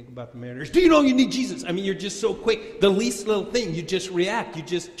 What do you think about the matters? Do you know you need Jesus? I mean, you're just so quick. The least little thing, you just react. You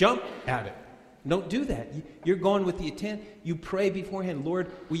just jump at it. Don't do that. You're going with the intent. You pray beforehand.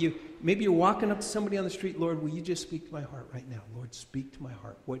 Lord, maybe you're walking up to somebody on the street. Lord, will you just speak to my heart right now? Lord, speak to my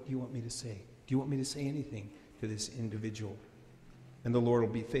heart. What do you want me to say? Do you want me to say anything to this individual? And the Lord will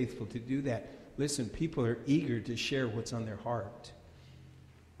be faithful to do that. Listen, people are eager to share what's on their heart.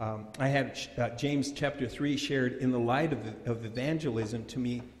 I had James chapter 3 shared in the light of evangelism to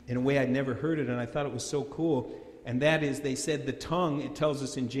me in a way I'd never heard it, and I thought it was so cool. And that is, they said the tongue, it tells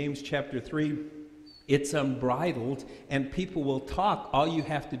us in James chapter 3, it's unbridled, and people will talk. All you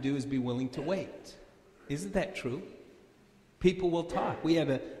have to do is be willing to wait. Isn't that true? People will talk. We had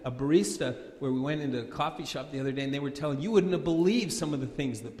a barista where we went into a coffee shop the other day, and they were telling, you wouldn't have believed some of the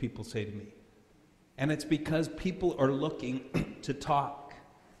things that people say to me. And it's because people are looking to talk.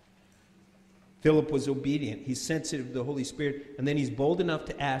 Philip was obedient. He's sensitive to the Holy Spirit. And then he's bold enough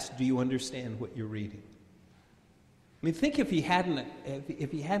to ask, do you understand what you're reading? I mean, think if he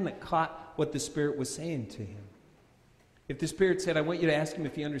hadn't caught what the Spirit was saying to him. If the Spirit said, I want you to ask him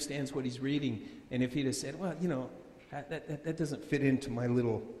if he understands what he's reading, and if he'd have said, well, that doesn't fit into my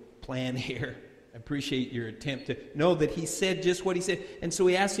little plan here. I appreciate your attempt to know that he said just what he said. And so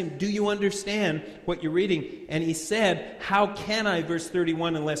he asked him, do you understand what you're reading? And he said, how can I, verse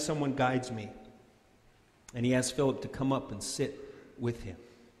 31, unless someone guides me? And he asked Philip to come up and sit with him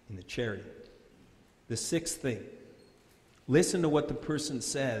in the chariot. The sixth thing, listen to what the person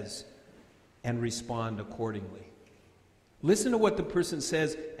says and respond accordingly. Listen to what the person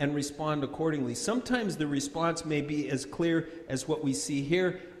says and respond accordingly. Sometimes the response may be as clear as what we see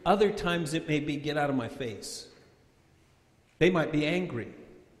here. Other times it may be, get out of my face. They might be angry.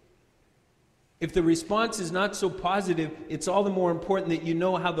 If the response is not so positive, it's all the more important that you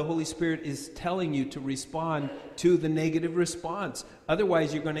know how the Holy Spirit is telling you to respond to the negative response.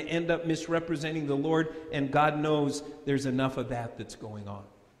 Otherwise, you're going to end up misrepresenting the Lord, and God knows there's enough of that that's going on.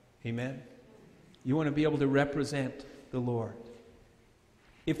 Amen? You want to be able to represent the Lord.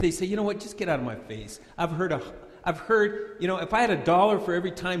 If they say, you know what, just get out of my face. I've heard, if I had $1 for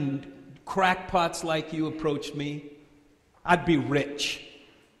every time crackpots like you approached me, I'd be rich.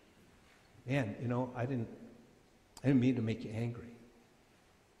 Man, I didn't mean to make you angry.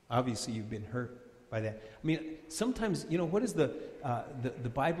 Obviously, you've been hurt by that. I mean, sometimes, what is the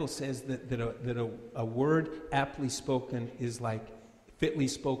Bible says that a word aptly spoken is like, fitly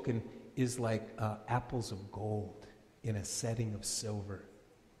spoken is like apples of gold in a setting of silver.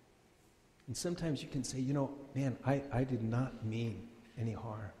 And sometimes you can say, man, I did not mean any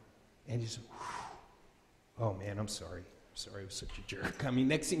harm. And you say, oh man, I'm sorry. Sorry I was such a jerk. I mean,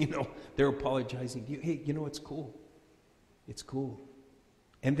 next thing you know, they're apologizing to you. Hey, it's cool. It's cool.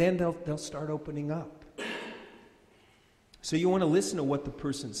 And then they'll start opening up. So you want to listen to what the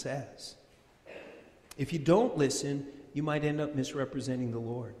person says. If you don't listen, you might end up misrepresenting the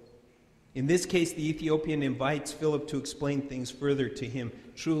Lord. In this case, the Ethiopian invites Philip to explain things further to him.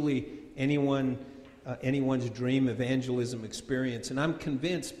 Truly, anyone's dream evangelism experience. And I'm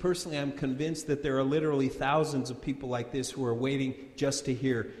convinced that there are literally thousands of people like this who are waiting just to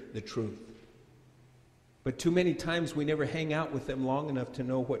hear the truth. But too many times we never hang out with them long enough to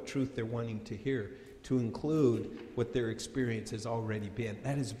know what truth they're wanting to hear, to include what their experience has already been.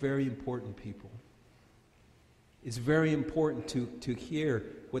 That is very important, people. It's very important to hear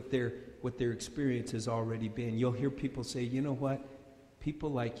what their experience has already been. You'll hear people say, you know what?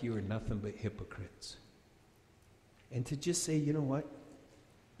 People like you are nothing but hypocrites. And to just say, you know what?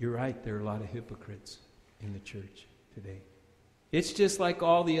 You're right, there are a lot of hypocrites in the church today. It's just like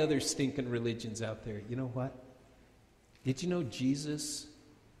all the other stinking religions out there. You know what? Did you know Jesus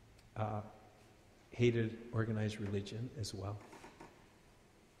hated organized religion as well?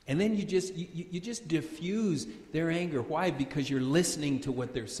 And then you just diffuse their anger. Why? Because you're listening to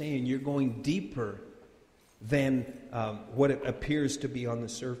what they're saying. You're going deeper than what it appears to be on the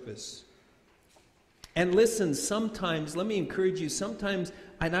surface. And listen, sometimes, let me encourage you, sometimes,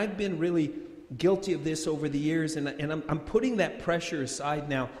 and I've been really guilty of this over the years, and I'm putting that pressure aside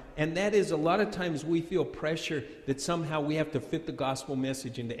now, and that is a lot of times we feel pressure that somehow we have to fit the gospel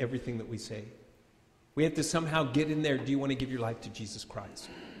message into everything that we say. We have to somehow get in there, do you want to give your life to Jesus Christ?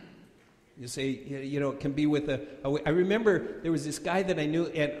 You say, it can be with I remember there was this guy that I knew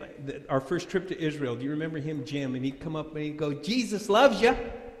at our first trip to Israel. Do you remember him, Jim? And he'd come up and he'd go, Jesus loves you. Do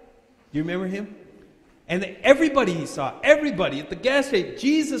you remember him? And everybody he saw, everybody at the gas station,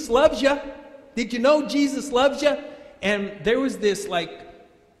 Jesus loves you. Did you know Jesus loves you? And there was this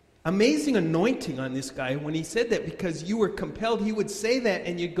amazing anointing on this guy when he said that, because you were compelled. He would say that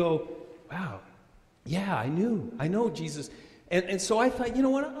and you'd go, wow, yeah, I know Jesus. And so I thought, you know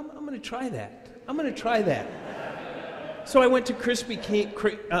what, I'm going to try that. I'm going to try that. So I went to Krispy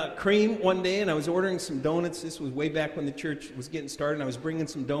Kreme one day, and I was ordering some donuts. This was way back when the church was getting started, and I was bringing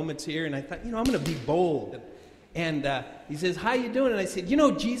some donuts here, and I thought, I'm going to be bold. And he says, how you doing? And I said,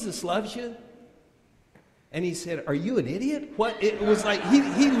 Jesus loves you. And he said, are you an idiot? What? It was like,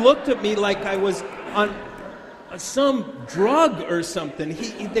 he looked at me like I was on some drug or something.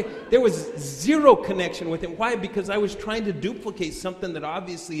 There was zero connection with him. Why? Because I was trying to duplicate something that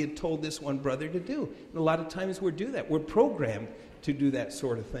obviously had told this one brother to do. And a lot of times we do that. We're programmed to do that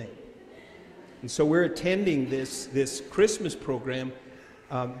sort of thing. And so we're attending this Christmas program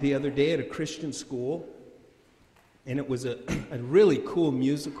the other day at a Christian school. And it was a really cool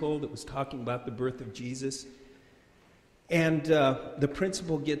musical that was talking about the birth of Jesus. And the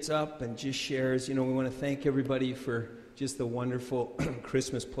principal gets up and just shares, we want to thank everybody for just the wonderful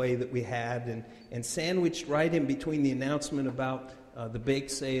Christmas play that we had, and sandwiched right in between the announcement about the bake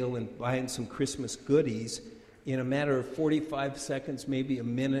sale and buying some Christmas goodies, in a matter of 45 seconds, maybe a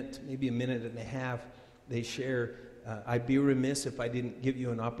minute and a half, they share, I'd be remiss if I didn't give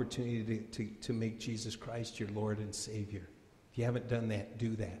you an opportunity to make Jesus Christ your Lord and Savior. If you haven't done that,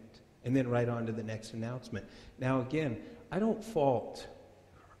 do that. And then right on to the next announcement. Now again, I don't fault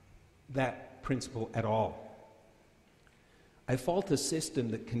that principle at all. I fault a system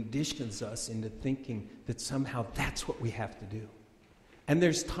that conditions us into thinking that somehow that's what we have to do. And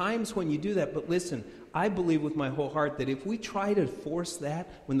there's times when you do that, but listen, I believe with my whole heart that if we try to force that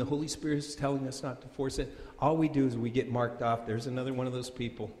when the Holy Spirit is telling us not to force it, all we do is we get marked off. There's another one of those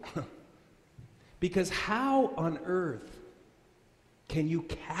people. Because how on earth can you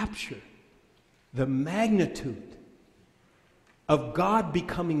capture the magnitude of God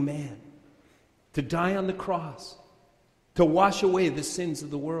becoming man, to die on the cross, to wash away the sins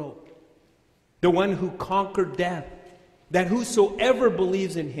of the world, the one who conquered death, that whosoever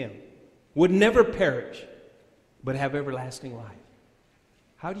believes in him would never perish, but have everlasting life?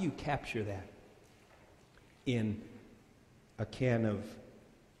 How do you capture that in a tin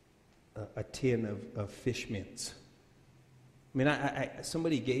of fish mints? I mean,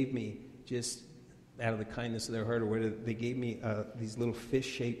 somebody gave me, just out of the kindness of their heart or whatever, they gave me these little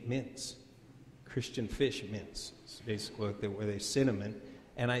fish-shaped mints, Christian fish mints. It's basically where they're cinnamon.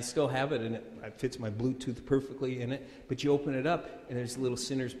 And I still have it, and it fits my Bluetooth perfectly in it. But you open it up, and there's a little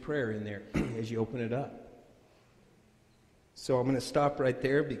sinner's prayer in there as you open it up. So I'm going to stop right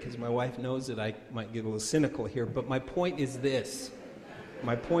there because my wife knows that I might get a little cynical here. But my point is this.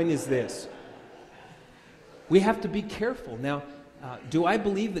 We have to be careful. Now, do I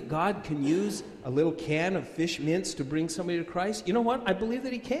believe that God can use a little can of fish mints to bring somebody to Christ? You know what? I believe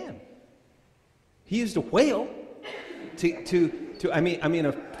that he can. He used a whale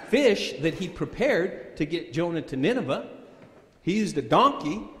a fish that he prepared to get Jonah to Nineveh. He used a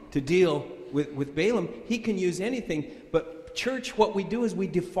donkey to deal with Balaam. He can use anything. But church, what we do is we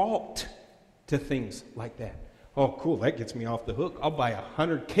default to things like that. Oh, cool, that gets me off the hook. I'll buy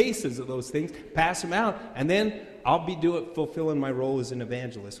 100 cases of those things, pass them out, and then I'll be fulfilling my role as an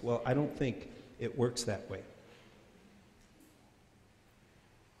evangelist. Well, I don't think it works that way.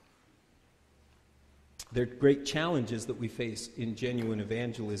 There are great challenges that we face in genuine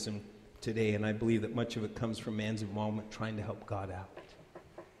evangelism today, and I believe that much of it comes from man's involvement trying to help God out.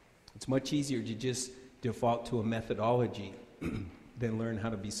 It's much easier to just default to a methodology than learn how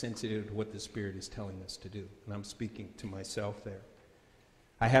to be sensitive to what the Spirit is telling us to do. And I'm speaking to myself there.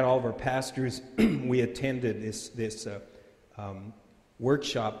 I had all of our pastors, we attended this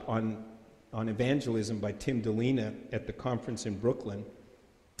workshop on evangelism by Tim Delina at the conference in Brooklyn.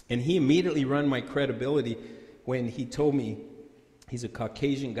 And he immediately run my credibility when he told me, he's a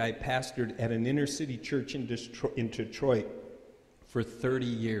Caucasian guy, pastored at an inner city church in Detroit for 30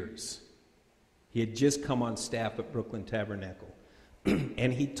 years. He had just come on staff at Brooklyn Tabernacle.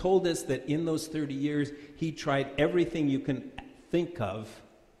 And he told us that in those 30 years, he tried everything you can think of,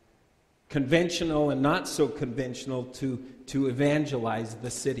 conventional and not so conventional, to evangelize the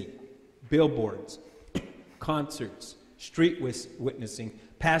city. Billboards, concerts, street witnessing,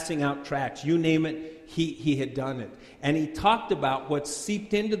 passing out tracts, you name it, he had done it. And he talked about what's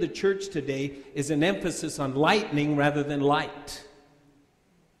seeped into the church today is an emphasis on lightning rather than light.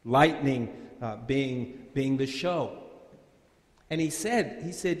 Lightning being the show. And he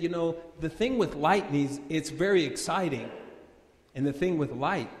said, you know, the thing with lightning, it's very exciting. And the thing with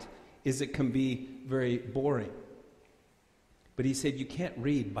light is it can be very boring. But he said, you can't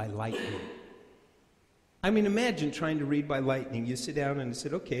read by lightning. I mean, imagine trying to read by lightning. You sit down and he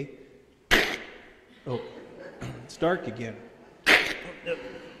said, okay. Oh, it's dark again.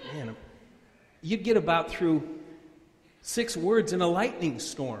 Man, you'd get about through 6 words in a lightning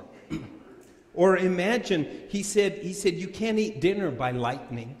storm. Or imagine, he said, you can't eat dinner by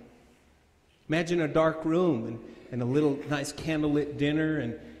lightning. Imagine a dark room and a little nice candlelit dinner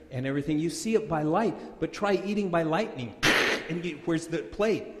and everything. You see it by light, but try eating by lightning. And where's the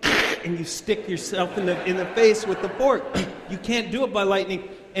plate? And you stick yourself in the face with the fork. You can't do it by lightning.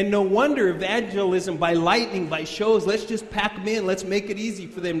 And no wonder evangelism by lightning, by shows, let's just pack them in, let's make it easy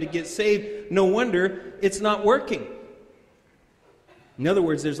for them to get saved. No wonder it's not working. In other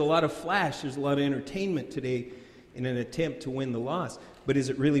words, there's a lot of flash, there's a lot of entertainment today in an attempt to win the lost. But is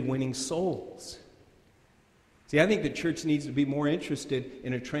it really winning souls? See, I think the church needs to be more interested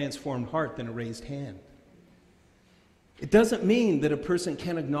in a transformed heart than a raised hand. It doesn't mean that a person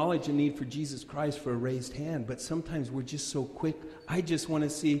can't acknowledge a need for Jesus Christ for a raised hand, but sometimes we're just so quick. I just want to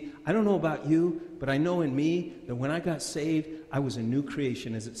see, I don't know about you, but I know in me that when I got saved, I was a new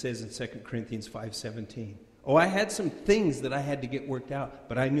creation, as it says in 2 Corinthians 5:17. Oh, I had some things that I had to get worked out,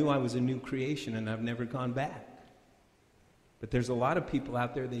 but I knew I was a new creation, and I've never gone back. But there's a lot of people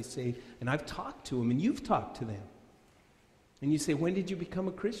out there, they say, and I've talked to them, and you've talked to them. And you say, when did you become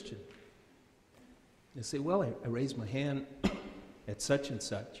a Christian? They say, well, I raised my hand at such and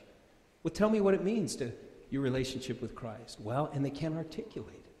such. Well, tell me what it means to your relationship with Christ. Well, and they can't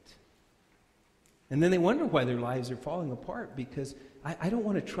articulate it. And then they wonder why their lives are falling apart, because I don't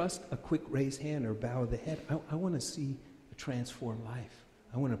want to trust a quick raised hand or bow of the head. I want to see a transformed life.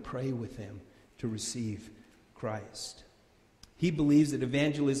 I want to pray with them to receive Christ. He believes that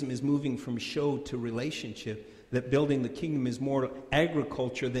evangelism is moving from show to relationship, that building the kingdom is more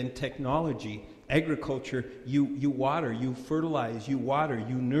agriculture than technology. Agriculture, you water, you fertilize, you water,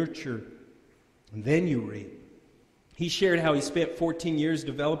 you nurture, and then you reap. He shared how he spent 14 years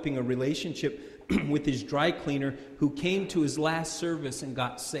developing a relationship with his dry cleaner who came to his last service and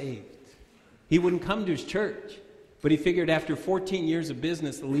got saved. He wouldn't come to his church, but he figured after 14 years of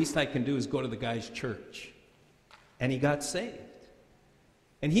business, the least I can do is go to the guy's church. And he got saved.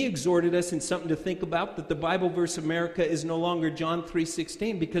 And he exhorted us in something to think about, that the Bible verse America is no longer John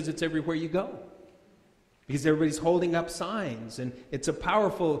 3:16 because it's everywhere you go. Because everybody's holding up signs. And it's a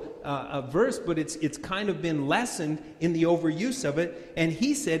powerful verse, but it's kind of been lessened in the overuse of it. And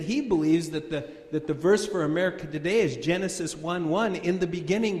he said he believes that the verse for America today is Genesis 1:1, in the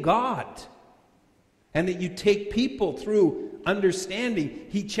beginning God. And that you take people through understanding.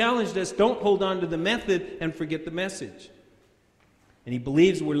 He challenged us, don't hold on to the method and forget the message. And he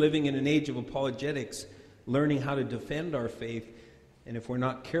believes we're living in an age of apologetics, learning how to defend our faith. And if we're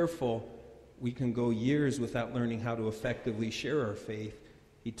not careful, we can go years without learning how to effectively share our faith.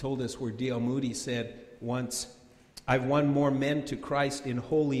 He told us where D.L. Moody said once, I've won more men to Christ in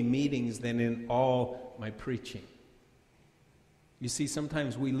holy meetings than in all my preaching. You see,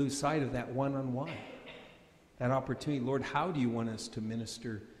 sometimes we lose sight of that one-on-one, that opportunity. Lord, how do you want us to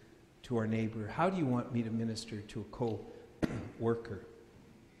minister to our neighbor? How do you want me to minister to a co-worker?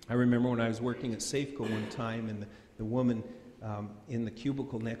 I remember when I was working at Safeco one time, and the woman in the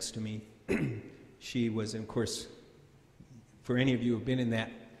cubicle next to me, she was, and of course, for any of you who have been in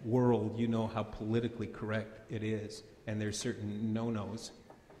that world, you know how politically correct it is, and there's certain no-nos.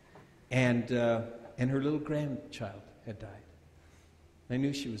 And her little grandchild had died. I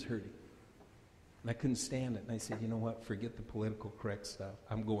knew she was hurting. And I couldn't stand it. And I said, you know what, forget the political correct stuff.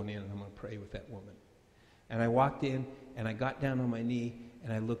 I'm going in and I'm going to pray with that woman. And I walked in and I got down on my knee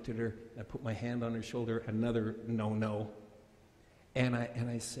and I looked at her. And I put my hand on her shoulder, another no-no. And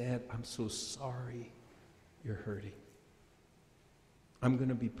I said, I'm so sorry you're hurting. I'm going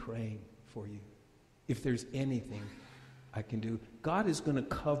to be praying for you. If there's anything I can do, God is going to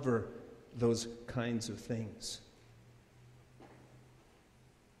cover those kinds of things.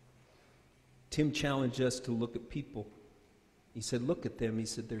 Tim challenged us to look at people. He said, look at them. He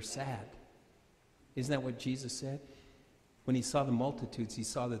said, they're sad. Isn't that what Jesus said? When he saw the multitudes, he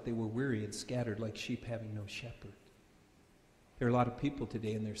saw that they were weary and scattered like sheep having no shepherd. There are a lot of people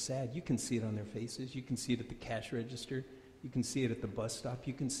today and they're sad. You can see it on their faces. You can see it at the cash register. You can see it at the bus stop.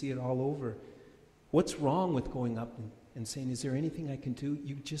 You can see it all over. What's wrong with going up and saying, is there anything I can do?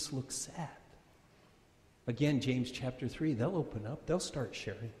 You just look sad. Again, James chapter 3, they'll open up. They'll start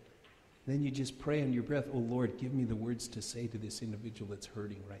sharing. Then you just pray under your breath, oh Lord, give me the words to say to this individual that's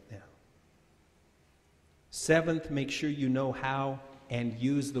hurting right now. Seventh, make sure you know how and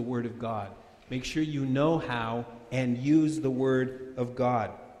use the Word of God. Make sure you know how and use the Word of God.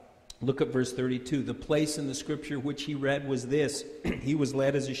 Look at verse 32. The place in the Scripture which he read was this. He was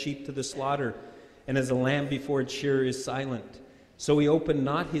led as a sheep to the slaughter, and as a lamb before its shearer is silent. So he opened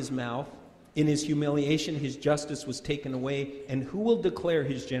not his mouth. In his humiliation his justice was taken away. And who will declare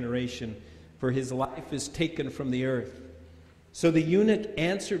his generation? For his life is taken from the earth. So the eunuch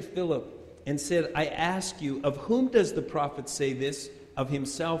answered Philip and said, I ask you, of whom does the prophet say this? Of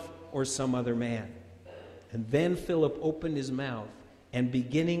himself or some other man? And then Philip opened his mouth, and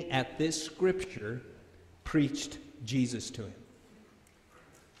beginning at this scripture, preached Jesus to him.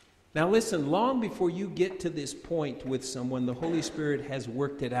 Now listen, long before you get to this point with someone, the Holy Spirit has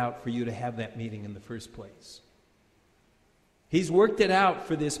worked it out for you to have that meeting in the first place. He's worked it out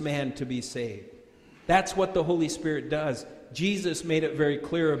for this man to be saved. That's what the Holy Spirit does. Jesus made it very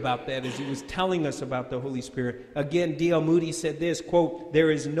clear about that as he was telling us about the Holy Spirit. Again, D.L. Moody said this, quote, there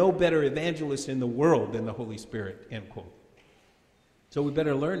is no better evangelist in the world than the Holy Spirit, end quote. So we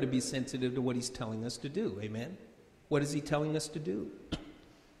better learn to be sensitive to what he's telling us to do, amen? What is he telling us to do?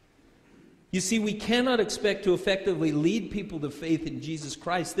 You see, we cannot expect to effectively lead people to faith in Jesus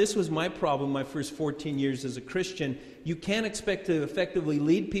Christ. This was my problem my first 14 years as a Christian. You can't expect to effectively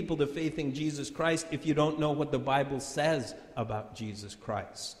lead people to faith in Jesus Christ if you don't know what the Bible says about Jesus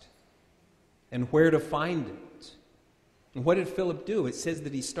Christ and where to find it. And what did Philip do? It says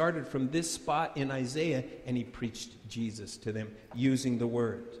that he started from this spot in Isaiah and he preached Jesus to them using the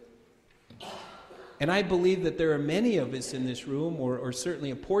Word. And I believe that there are many of us in this room, or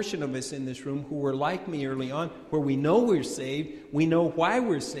certainly a portion of us in this room, who were like me early on, where we know we're saved, we know why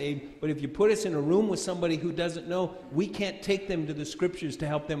we're saved, but if you put us in a room with somebody who doesn't know, we can't take them to the Scriptures to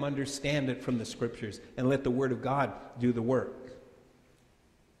help them understand it from the Scriptures and let the Word of God do the work.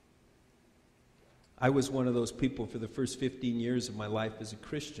 I was one of those people for the first 15 years of my life as a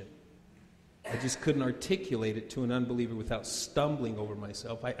Christian. I just couldn't articulate it to an unbeliever without stumbling over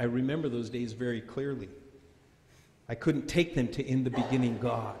myself. I remember those days very clearly. I couldn't take them to in the beginning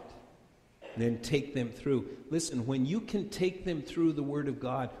God, and then take them through. Listen, when you can take them through the Word of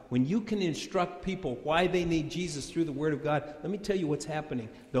God, when you can instruct people why they need Jesus through the Word of God, let me tell you what's happening.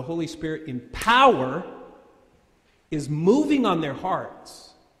 The Holy Spirit in power is moving on their hearts,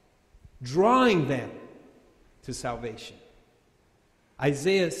 drawing them to salvation.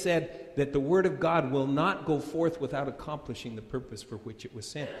 Isaiah said that the Word of God will not go forth without accomplishing the purpose for which it was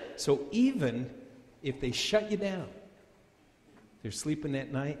sent. So even if they shut you down, they're sleeping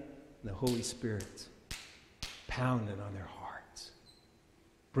that night, and the Holy Spirit's pounding on their hearts,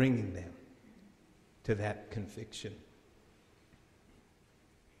 bringing them to that conviction.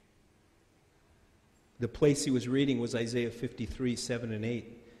 The place he was reading was Isaiah 53, 7 and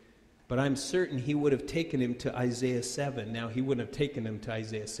 8. But I'm certain he would have taken him to Isaiah 7. Now, he wouldn't have taken him to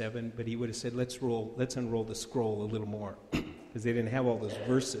Isaiah 7, but he would have said, let's unroll the scroll a little more, because they didn't have all those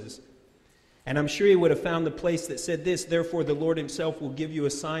verses. And I'm sure he would have found the place that said this, therefore the Lord himself will give you a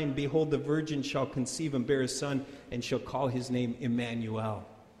sign. Behold, the virgin shall conceive and bear a son, and shall call his name Emmanuel,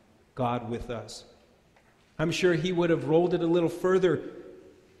 God with us. I'm sure he would have rolled it a little further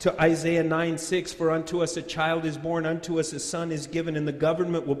to Isaiah 9:6, for unto us a child is born, unto us a son is given, and the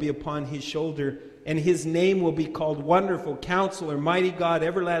government will be upon his shoulder, and his name will be called Wonderful, Counselor, Mighty God,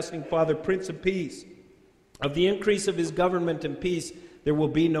 Everlasting Father, Prince of Peace. Of the increase of his government and peace there will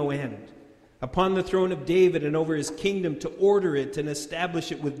be no end. Upon the throne of David and over his kingdom, to order it and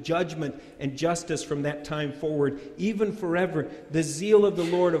establish it with judgment and justice from that time forward, even forever. The zeal of the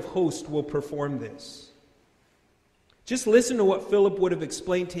Lord of hosts will perform this. Just listen to what Philip would have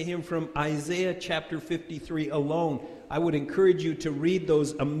explained to him from Isaiah chapter 53 alone. I would encourage you to read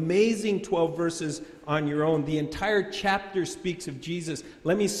those amazing 12 verses on your own. The entire chapter speaks of Jesus.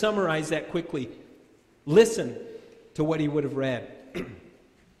 Let me summarize that quickly. Listen to what he would have read.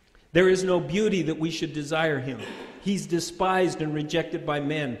 There is no beauty that we should desire him. He's despised and rejected by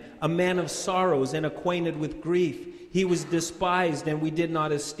men, a man of sorrows and acquainted with grief. He was despised, and we did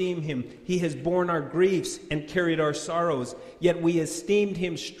not esteem him. He has borne our griefs and carried our sorrows. Yet we esteemed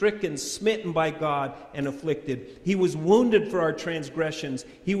him stricken, smitten by God, and afflicted. He was wounded for our transgressions.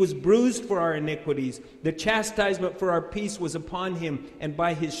 He was bruised for our iniquities. The chastisement for our peace was upon him, and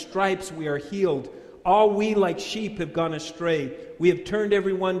by his stripes we are healed. All we like sheep have gone astray. We have turned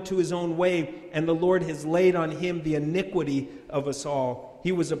everyone to his own way, and the Lord has laid on him the iniquity of us all.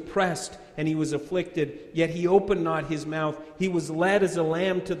 He was oppressed and he was afflicted, yet he opened not his mouth. He was led as a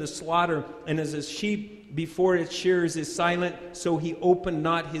lamb to the slaughter, and as a sheep before its shearers is silent, so he opened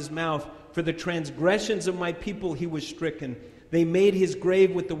not his mouth. For the transgressions of my people he was stricken. They made his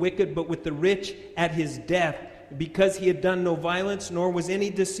grave with the wicked, but with the rich at his death, because he had done no violence, nor was any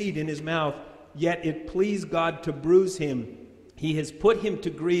deceit in his mouth. Yet it pleased God to bruise him. He has put him to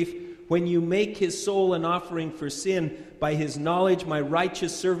grief. When you make his soul an offering for sin, by his knowledge my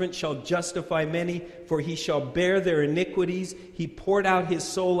righteous servant shall justify many, for he shall bear their iniquities. He poured out his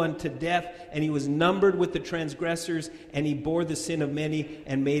soul unto death, and he was numbered with the transgressors, and he bore the sin of many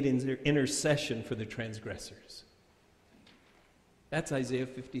and made intercession for the transgressors. That's Isaiah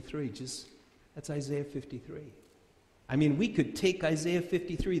 53. That's Isaiah 53. I mean, we could take Isaiah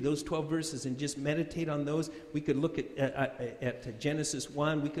 53, those 12 verses, and just meditate on those. We could look at Genesis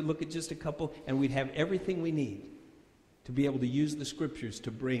 1. We could look at just a couple, and we'd have everything we need to be able to use the Scriptures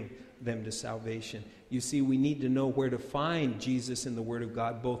to bring them to salvation. You see, we need to know where to find Jesus in the Word of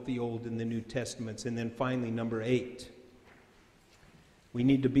God, both the Old and the New Testaments. And then finally, number 8, we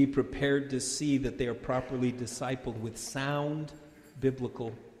need to be prepared to see that they are properly discipled with sound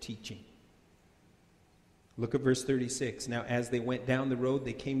biblical teaching. Look at verse 36. Now, as they went down the road,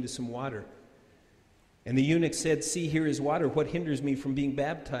 they came to some water. And the eunuch said, see, here is water. What hinders me from being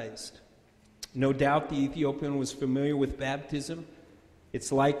baptized? No doubt the Ethiopian was familiar with baptism.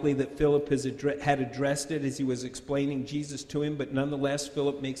 It's likely that Philip had addressed it as he was explaining Jesus to him, but nonetheless,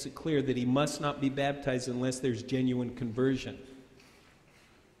 Philip makes it clear that he must not be baptized unless there's genuine conversion.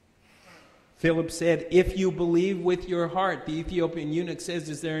 Philip said, if you believe with your heart. The Ethiopian eunuch says,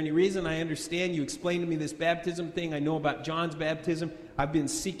 is there any reason? I understand you explained to me this baptism thing. I know about John's baptism. I've been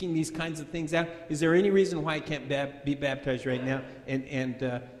seeking these kinds of things out. Is there any reason why I can't be baptized right now?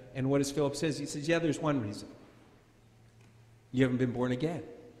 And what does Philip says? He says, yeah, there's one reason. You haven't been born again.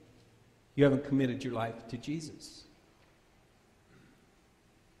 You haven't committed your life to Jesus.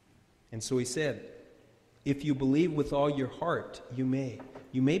 And so he said, if you believe with all your heart, you may.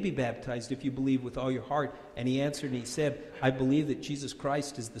 You may be baptized if you believe with all your heart. And he answered and he said, I believe that Jesus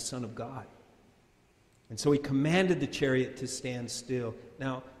Christ is the Son of God. And so he commanded the chariot to stand still.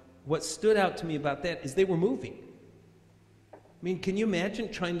 Now, what stood out to me about that is they were moving. I mean, can you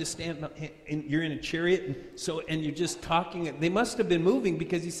imagine trying to stand up, and you're in a chariot, and you're just talking. They must have been moving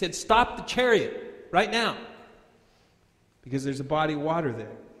because he said, stop the chariot right now. Because there's a body of water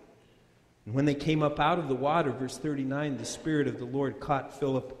there. And when they came up out of the water, verse 39, the Spirit of the Lord caught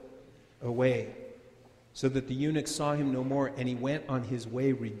Philip away, so that the eunuch saw him no more, and he went on his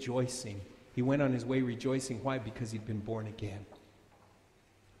way rejoicing. He went on his way rejoicing. Why? Because he'd been born again.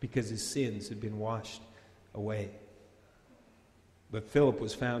 Because his sins had been washed away. But Philip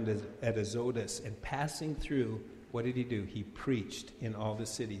was found at Azotus, and passing through, what did he do? He preached in all the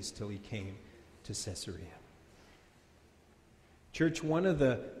cities till he came to Caesarea. Church, one of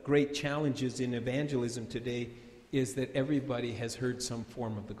the great challenges in evangelism today is that everybody has heard some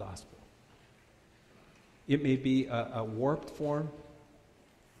form of the gospel. It may be a warped form.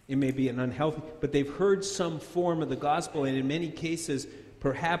 It may be an unhealthy, but they've heard some form of the gospel, and in many cases,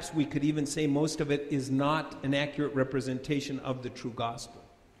 perhaps we could even say most of it is not an accurate representation of the true gospel.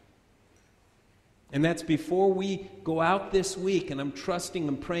 And that's before we go out this week, and I'm trusting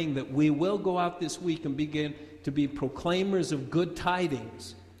and praying that we will go out this week and begin to be proclaimers of good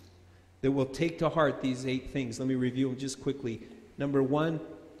tidings that will take to heart these 8 things. Let me review them just quickly. Number 1,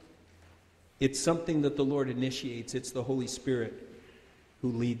 it's something that the Lord initiates. It's the Holy Spirit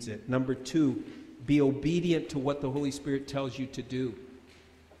who leads it. Number 2, be obedient to what the Holy Spirit tells you to do.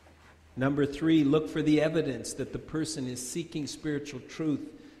 Number 3, look for the evidence that the person is seeking spiritual truth.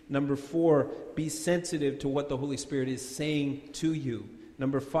 Number 4, be sensitive to what the Holy Spirit is saying to you.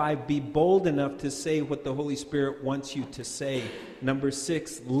 Number 5, be bold enough to say what the Holy Spirit wants you to say. Number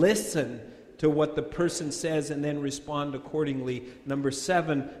 6, listen to what the person says and then respond accordingly. Number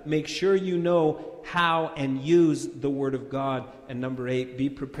 7, make sure you know how and use the Word of God. And number 8, be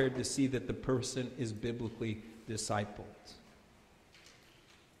prepared to see that the person is biblically discipled.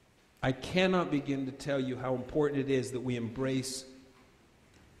 I cannot begin to tell you how important it is that we embrace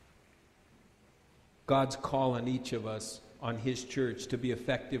God's call on each of us, on His church, to be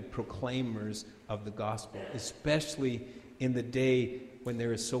effective proclaimers of the gospel, especially in the day when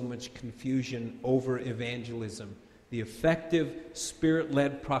there is so much confusion over evangelism. The effective,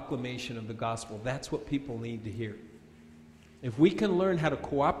 Spirit-led proclamation of the gospel, that's what people need to hear. If we can learn how to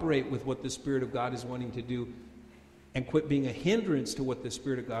cooperate with what the Spirit of God is wanting to do and quit being a hindrance to what the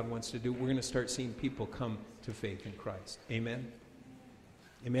Spirit of God wants to do, we're going to start seeing people come to faith in Christ. Amen?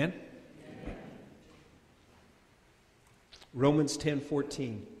 Amen? Romans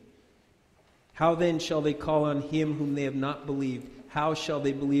 10:14. How then shall they call on him whom they have not believed? How shall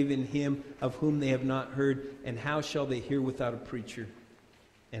they believe in him of whom they have not heard? And how shall they hear without a preacher?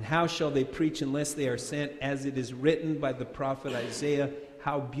 And how shall they preach unless they are sent? As it is written by the prophet Isaiah,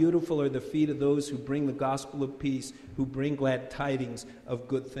 how beautiful are the feet of those who bring the gospel of peace, who bring glad tidings of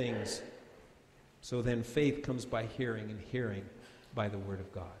good things. So then faith comes by hearing, and hearing by the word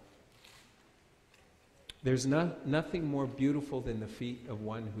of God. There's nothing more beautiful than the feet of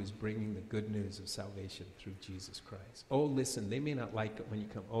one who's bringing the good news of salvation through Jesus Christ. Oh, listen, they may not like it when you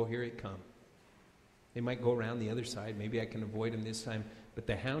come. Oh, here it comes. They might go around the other side. Maybe I can avoid them this time. But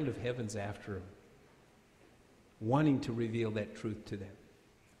the hound of heaven's after them, wanting to reveal that truth to them.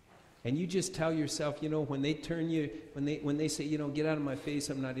 And you just tell yourself, when they turn you, when they say, get out of my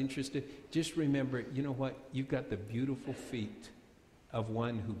face, I'm not interested, just remember, you know what? You've got the beautiful feet of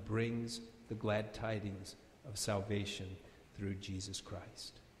one who brings the glad tidings of salvation through Jesus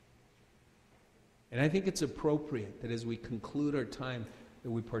Christ. And I think it's appropriate that as we conclude our time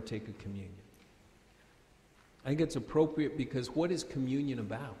that we partake of communion. I think it's appropriate because what is communion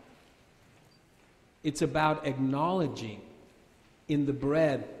about? It's about acknowledging in the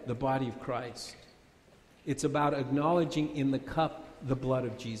bread the body of Christ. It's about acknowledging in the cup the blood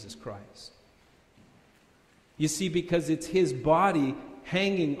of Jesus Christ. You see, because it's his body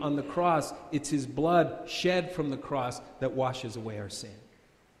hanging on the cross. It's his blood shed from the cross that washes away our sin.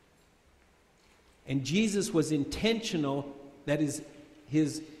 And Jesus was intentional, that is,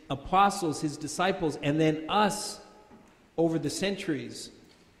 his apostles, his disciples, and then us over the centuries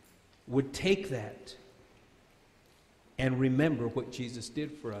would take that and remember what Jesus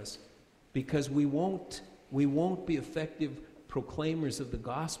did for us, because we won't be effective proclaimers of the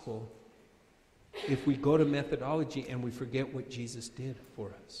gospel if we go to methodology and we forget what Jesus did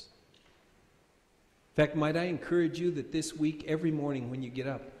for us. In fact, might I encourage you that this week, every morning when you get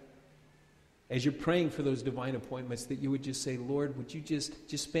up, as you're praying for those divine appointments, that you would just say, Lord, would you just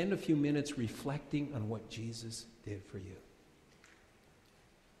spend a few minutes reflecting on what Jesus did for you?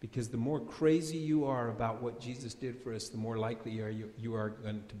 Because the more crazy you are about what Jesus did for us, the more likely you are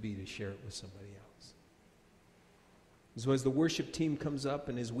going to be to share it with somebody else. So as the worship team comes up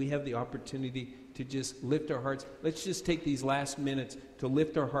and as we have the opportunity to just lift our hearts, let's just take these last minutes to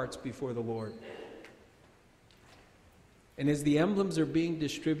lift our hearts before the Lord. And as the emblems are being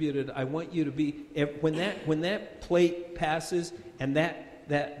distributed, I want you to be, when that plate passes and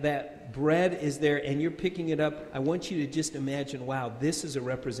that bread is there and you're picking it up, I want you to just imagine, wow, this is a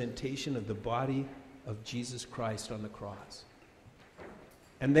representation of the body of Jesus Christ on the cross.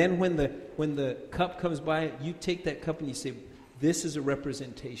 And then when the cup comes by, you take that cup and you say, this is a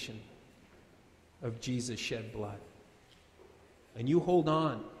representation of Jesus' shed blood. And you hold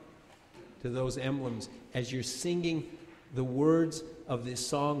on to those emblems as you're singing the words of this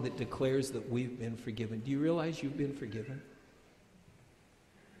song that declares that we've been forgiven. Do you realize you've been forgiven?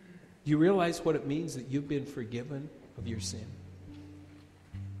 Do you realize what it means that you've been forgiven of your sin?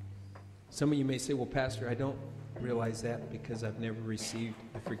 Some of you may say, well, Pastor, I don't realize that because I've never received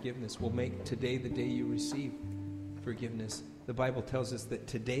the forgiveness. Well, make today the day you receive forgiveness. The Bible tells us that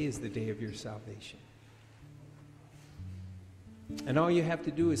today is the day of your salvation. And all you have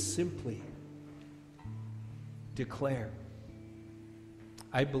to do is simply declare,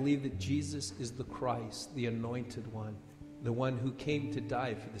 I believe that Jesus is the Christ, the anointed one, the one who came to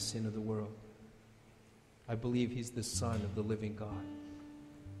die for the sin of the world. I believe he's the Son of the living God.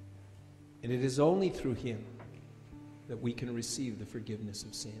 And it is only through him that we can receive the forgiveness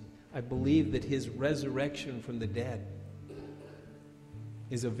of sin. I believe that his resurrection from the dead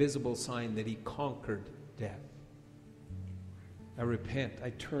is a visible sign that he conquered death. I repent.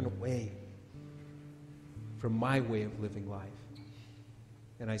 I turn away from my way of living life,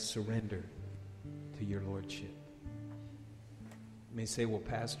 and I surrender to your lordship. You may say, well,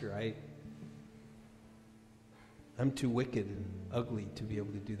 Pastor, I'm too wicked and ugly to be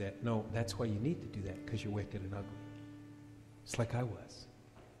able to do that. No, that's why you need to do that, because you're wicked and ugly. It's like I was.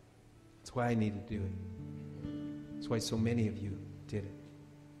 That's why I needed to do it. That's why so many of you did it.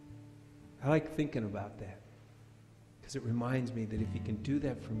 I like thinking about that, because it reminds me that if he can do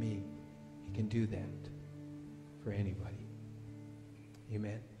that for me, he can do that for anybody.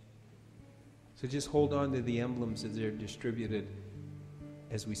 Amen. So just hold on to the emblems as they're distributed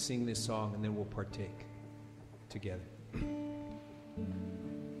as we sing this song, and then we'll partake together.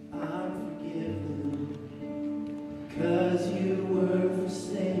 I'm forgiven, 'cause you were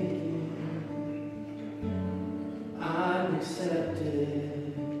forsaken. I'm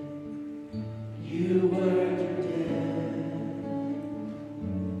accepted, you were condemned.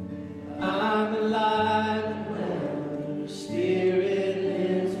 I'm alive and well, your spirit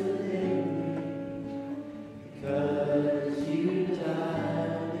lives within me, because you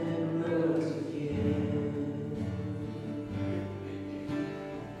died and rose again.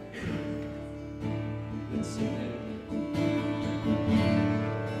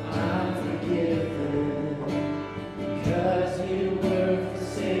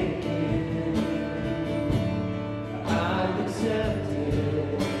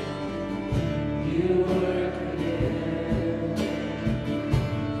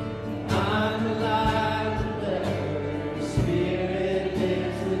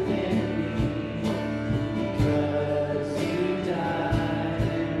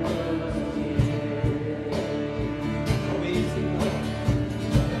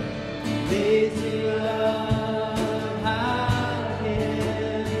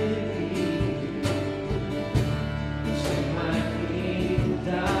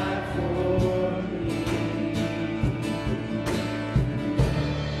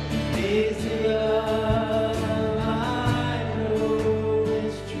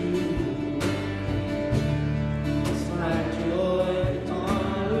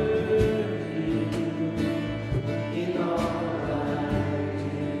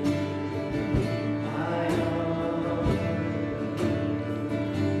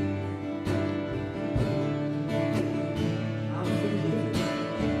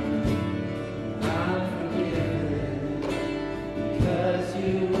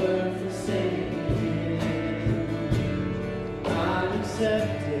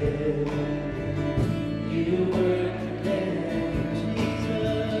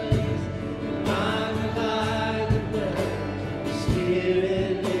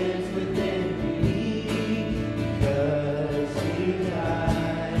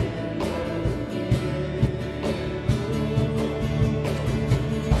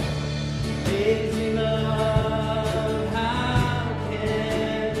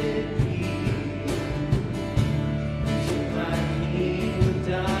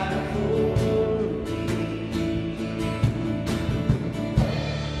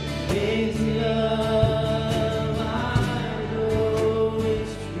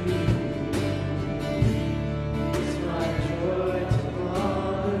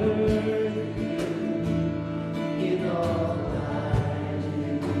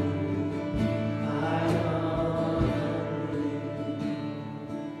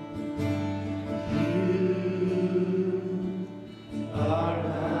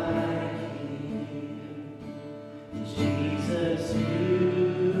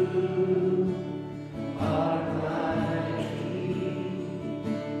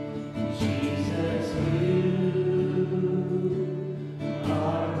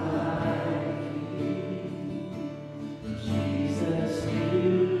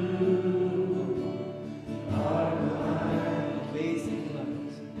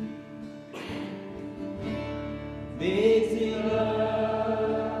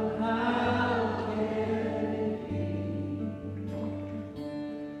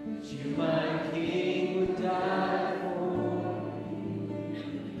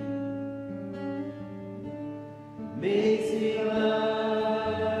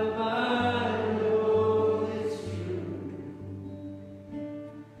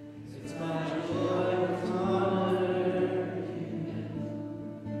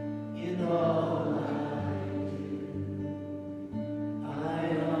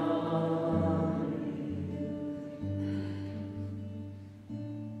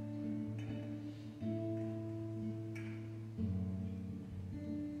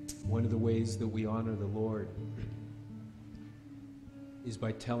 One of the ways that we honor the Lord is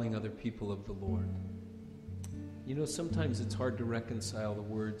by telling other people of the Lord. You know, sometimes it's hard to reconcile the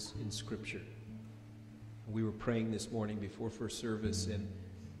words in Scripture. We were praying this morning before first service, and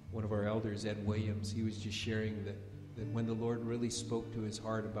one of our elders, Ed Williams, he was just sharing that when the Lord really spoke to his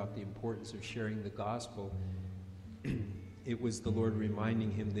heart about the importance of sharing the gospel, it was the Lord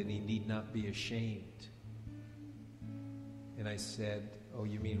reminding him that he need not be ashamed. And I said, oh,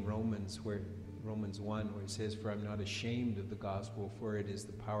 you mean Romans 1, where it says, for I'm not ashamed of the gospel, for it is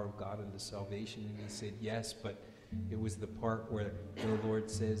the power of God unto salvation. And he said, yes, but it was the part where the Lord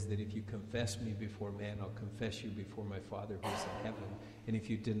says that if you confess me before man, I'll confess you before my Father who is in heaven. And if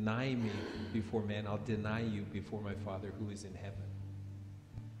you deny me before man, I'll deny you before my Father who is in heaven.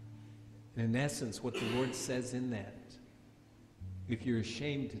 And in essence, what the Lord says in that, if you're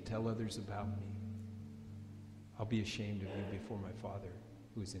ashamed to tell others about me, I'll be ashamed of you before my Father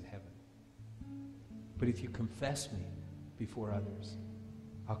who is in heaven. But if you confess me before others,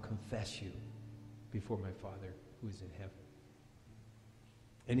 I'll confess you before my Father who is in heaven.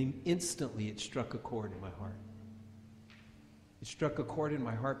 And instantly it struck a chord in my heart. It struck a chord in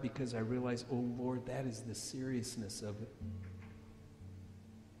my heart because I realized, oh Lord, that is the seriousness of it.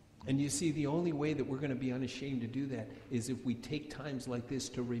 And you see, the only way that we're going to be unashamed to do that is if we take times like this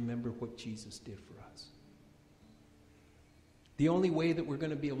to remember what Jesus did for us. The only way that we're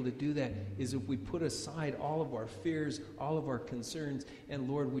going to be able to do that is if we put aside all of our fears, all of our concerns, and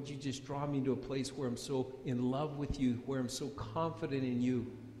Lord, would you just draw me to a place where I'm so in love with you, where I'm so confident in you,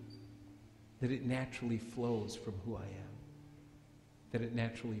 that it naturally flows from who I am, that it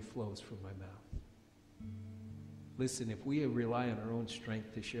naturally flows from my mouth. Listen, if we rely on our own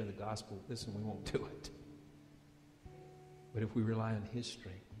strength to share the gospel, listen, we won't do it. But if we rely on his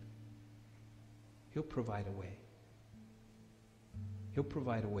strength, he'll provide a way. He'll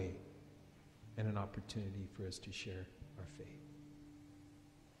provide a way and an opportunity for us to share our faith.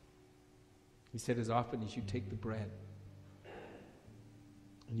 He said, as often as you take the bread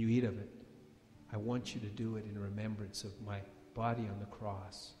and you eat of it, I want you to do it in remembrance of my body on the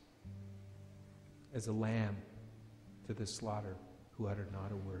cross as a lamb to the slaughter who uttered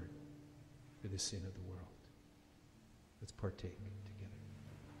not a word for the sin of the world. Let's partake together.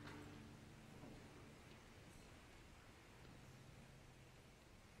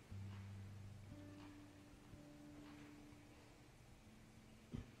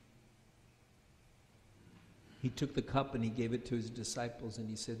 He took the cup and he gave it to his disciples and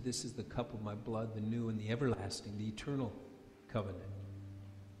he said, this is the cup of my blood, the new and the everlasting, the eternal covenant.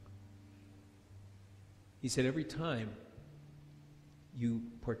 He said, every time you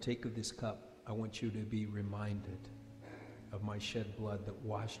partake of this cup, I want you to be reminded of my shed blood that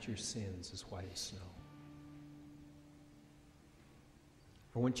washed your sins as white as snow.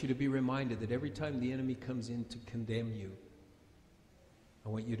 I want you to be reminded that every time the enemy comes in to condemn you, I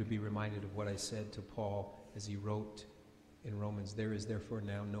want you to be reminded of what I said to Paul as he wrote in Romans, there is therefore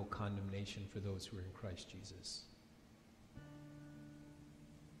now no condemnation for those who are in Christ Jesus.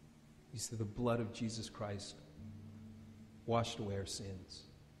 He said the blood of Jesus Christ washed away our sins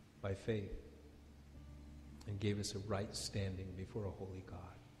by faith and gave us a right standing before a holy God.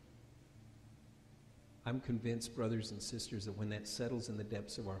 I'm convinced, brothers and sisters, that when that settles in the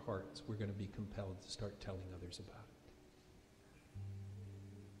depths of our hearts, we're going to be compelled to start telling others about it.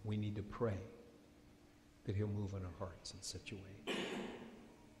 We need to pray that he'll move on our hearts in such a way.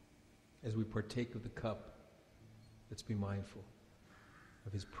 As we partake of the cup, let's be mindful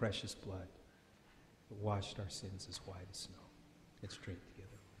of his precious blood that washed our sins as white as snow. Let's drink together.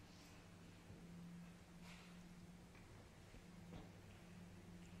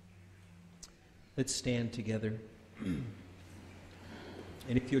 Let's stand together. And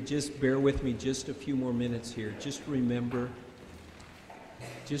if you'll just bear with me just a few more minutes here, just remember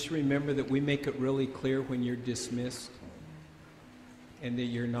that we make it really clear when you're dismissed and that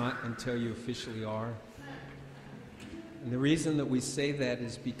you're not until you officially are. And the reason that we say that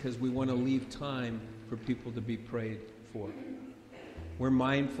is because we want to leave time for people to be prayed for. We're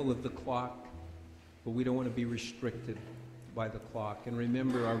mindful of the clock, but we don't want to be restricted by the clock. And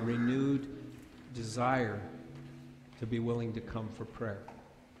remember our renewed desire to be willing to come for prayer.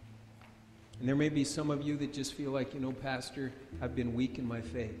 And there may be some of you that just feel like, Pastor, I've been weak in my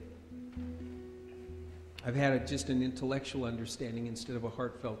faith. I've had just an intellectual understanding instead of a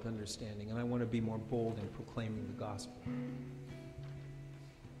heartfelt understanding, and I want to be more bold in proclaiming the gospel.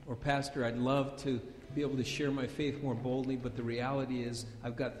 Or, Pastor, I'd love to be able to share my faith more boldly, but the reality is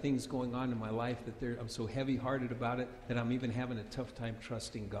I've got things going on in my life that I'm so heavy-hearted about it that I'm even having a tough time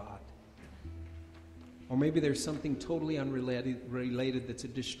trusting God. Or maybe there's something totally unrelated that's a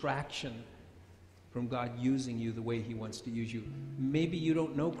distraction from God using you the way he wants to use you. Maybe you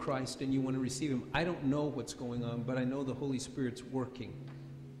don't know Christ and you want to receive him. I don't know what's going on, but I know the Holy Spirit's working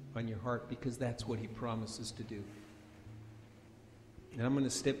on your heart because that's what he promises to do. And I'm going to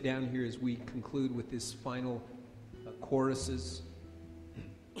step down here as we conclude with this final choruses.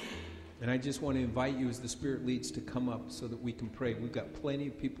 And I just want to invite you as the Spirit leads to come up so that we can pray. We've got plenty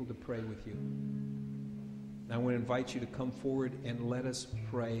of people to pray with you. And I want to invite you to come forward and let us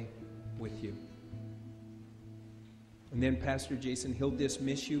pray with you. And then Pastor Jason, he'll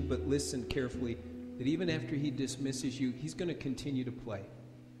dismiss you, but listen carefully that even after he dismisses you, he's going to continue to play.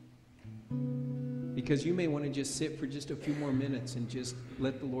 Because you may want to just sit for just a few more minutes and just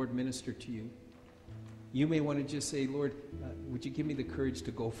let the Lord minister to you. You may want to just say, Lord, would you give me the courage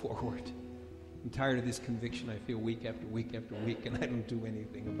to go forward? I'm tired of this conviction I feel week after week after week, and I don't do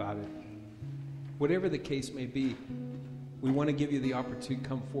anything about it. Whatever the case may be, we want to give you the opportunity to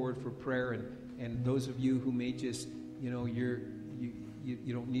come forward for prayer. And those of you who may just, you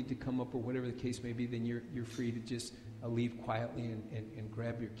don't need to come up or whatever the case may be, then you're free to just leave quietly and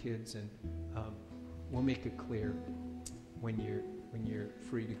grab your kids, and we'll make it clear when you're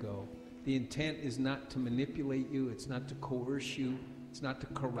free to go. The intent is not to manipulate you. It's not to coerce you. It's not to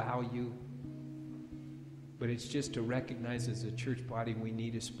corral you. But it's just to recognize as a church body we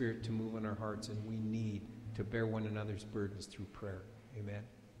need a Spirit to move in our hearts, and we need to bear one another's burdens through prayer. Amen?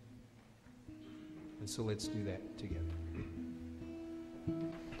 And so let's do that together.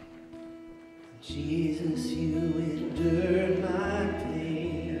 Jesus, you endured my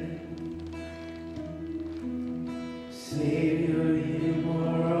pain. Savior, you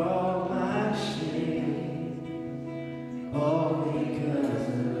bore all my shame. All because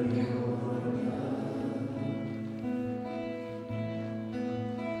of your love.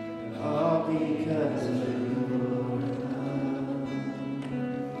 All because of your love.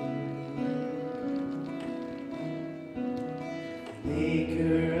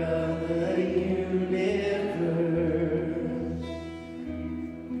 Maker of the universe,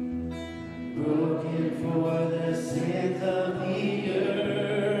 broken for the sins of the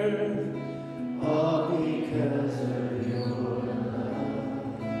earth, all because of your love,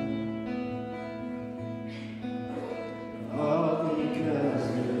 all because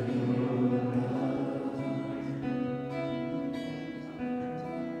of your love,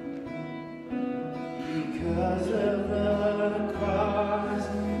 because of the cross,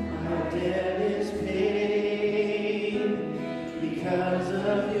 my debt is paid. Because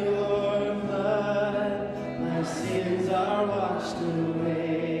of your blood, my sins are washed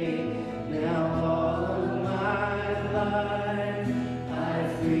away. Now all of my life I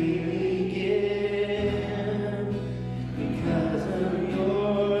freely give. Because of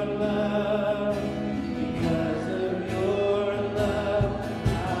your love, because of your love,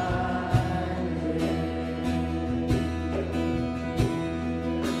 I live.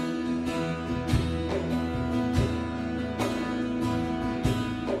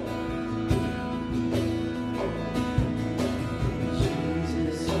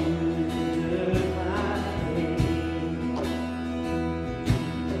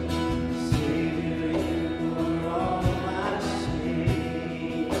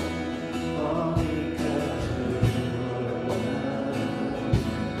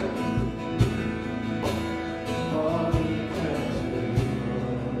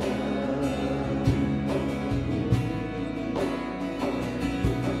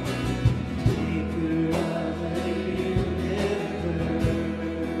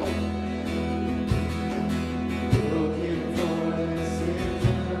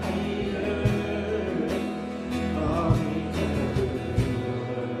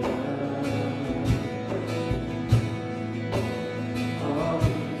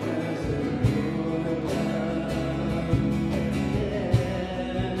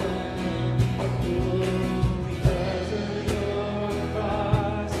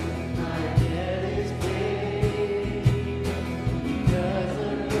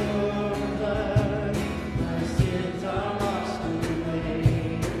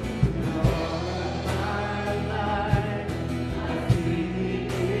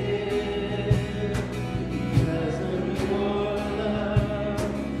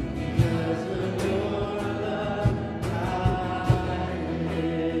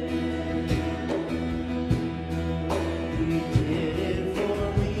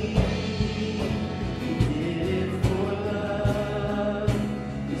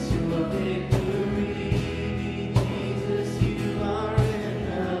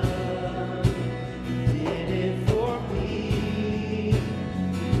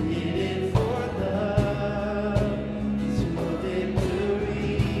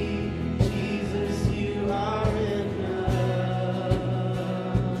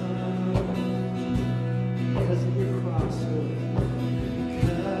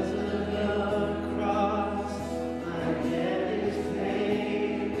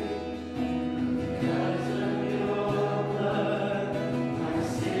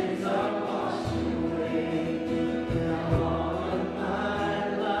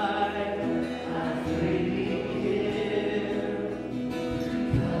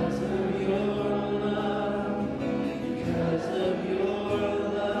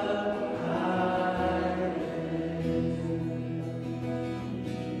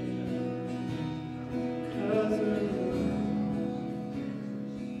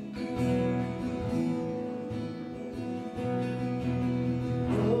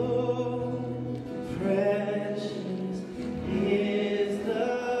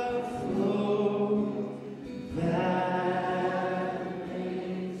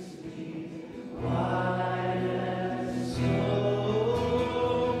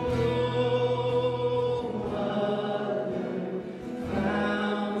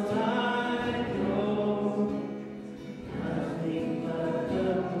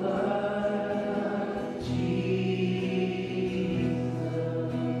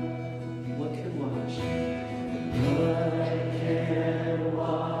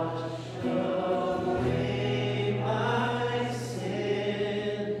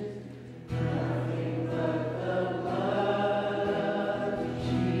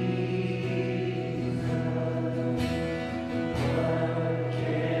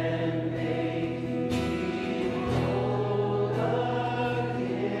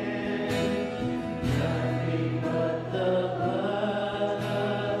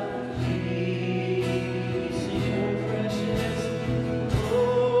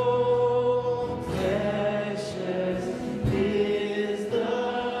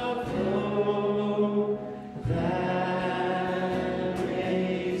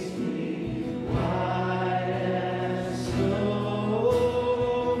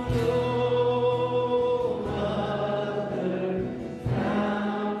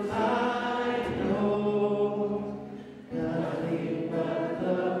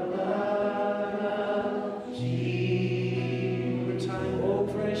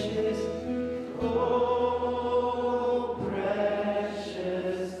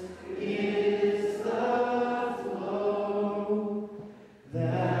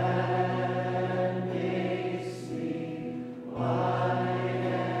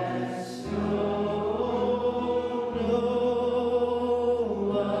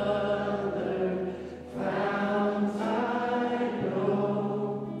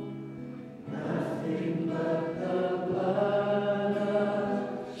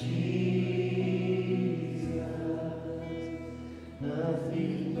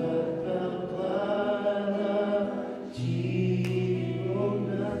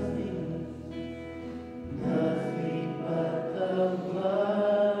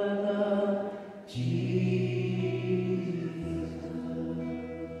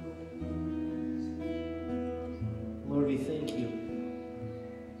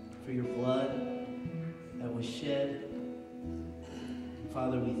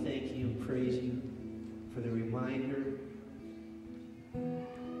 Father, we thank you and praise you for the reminder,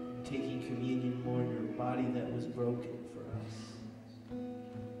 taking communion, Lord, your body that was broken for us,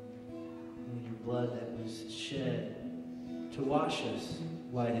 and your blood that was shed to wash us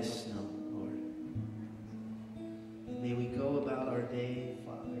white as snow, Lord. And may we go about our day,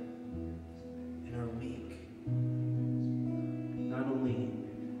 Father, and our week, not only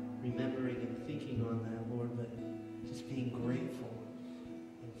remembering and thinking on that, Lord, but just being grateful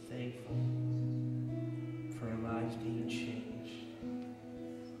and thankful for our lives being changed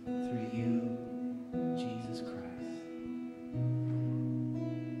through you, Jesus Christ.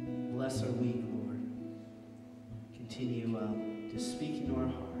 Bless our week, Lord. Continue to speak into our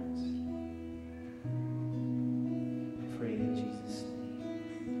hearts.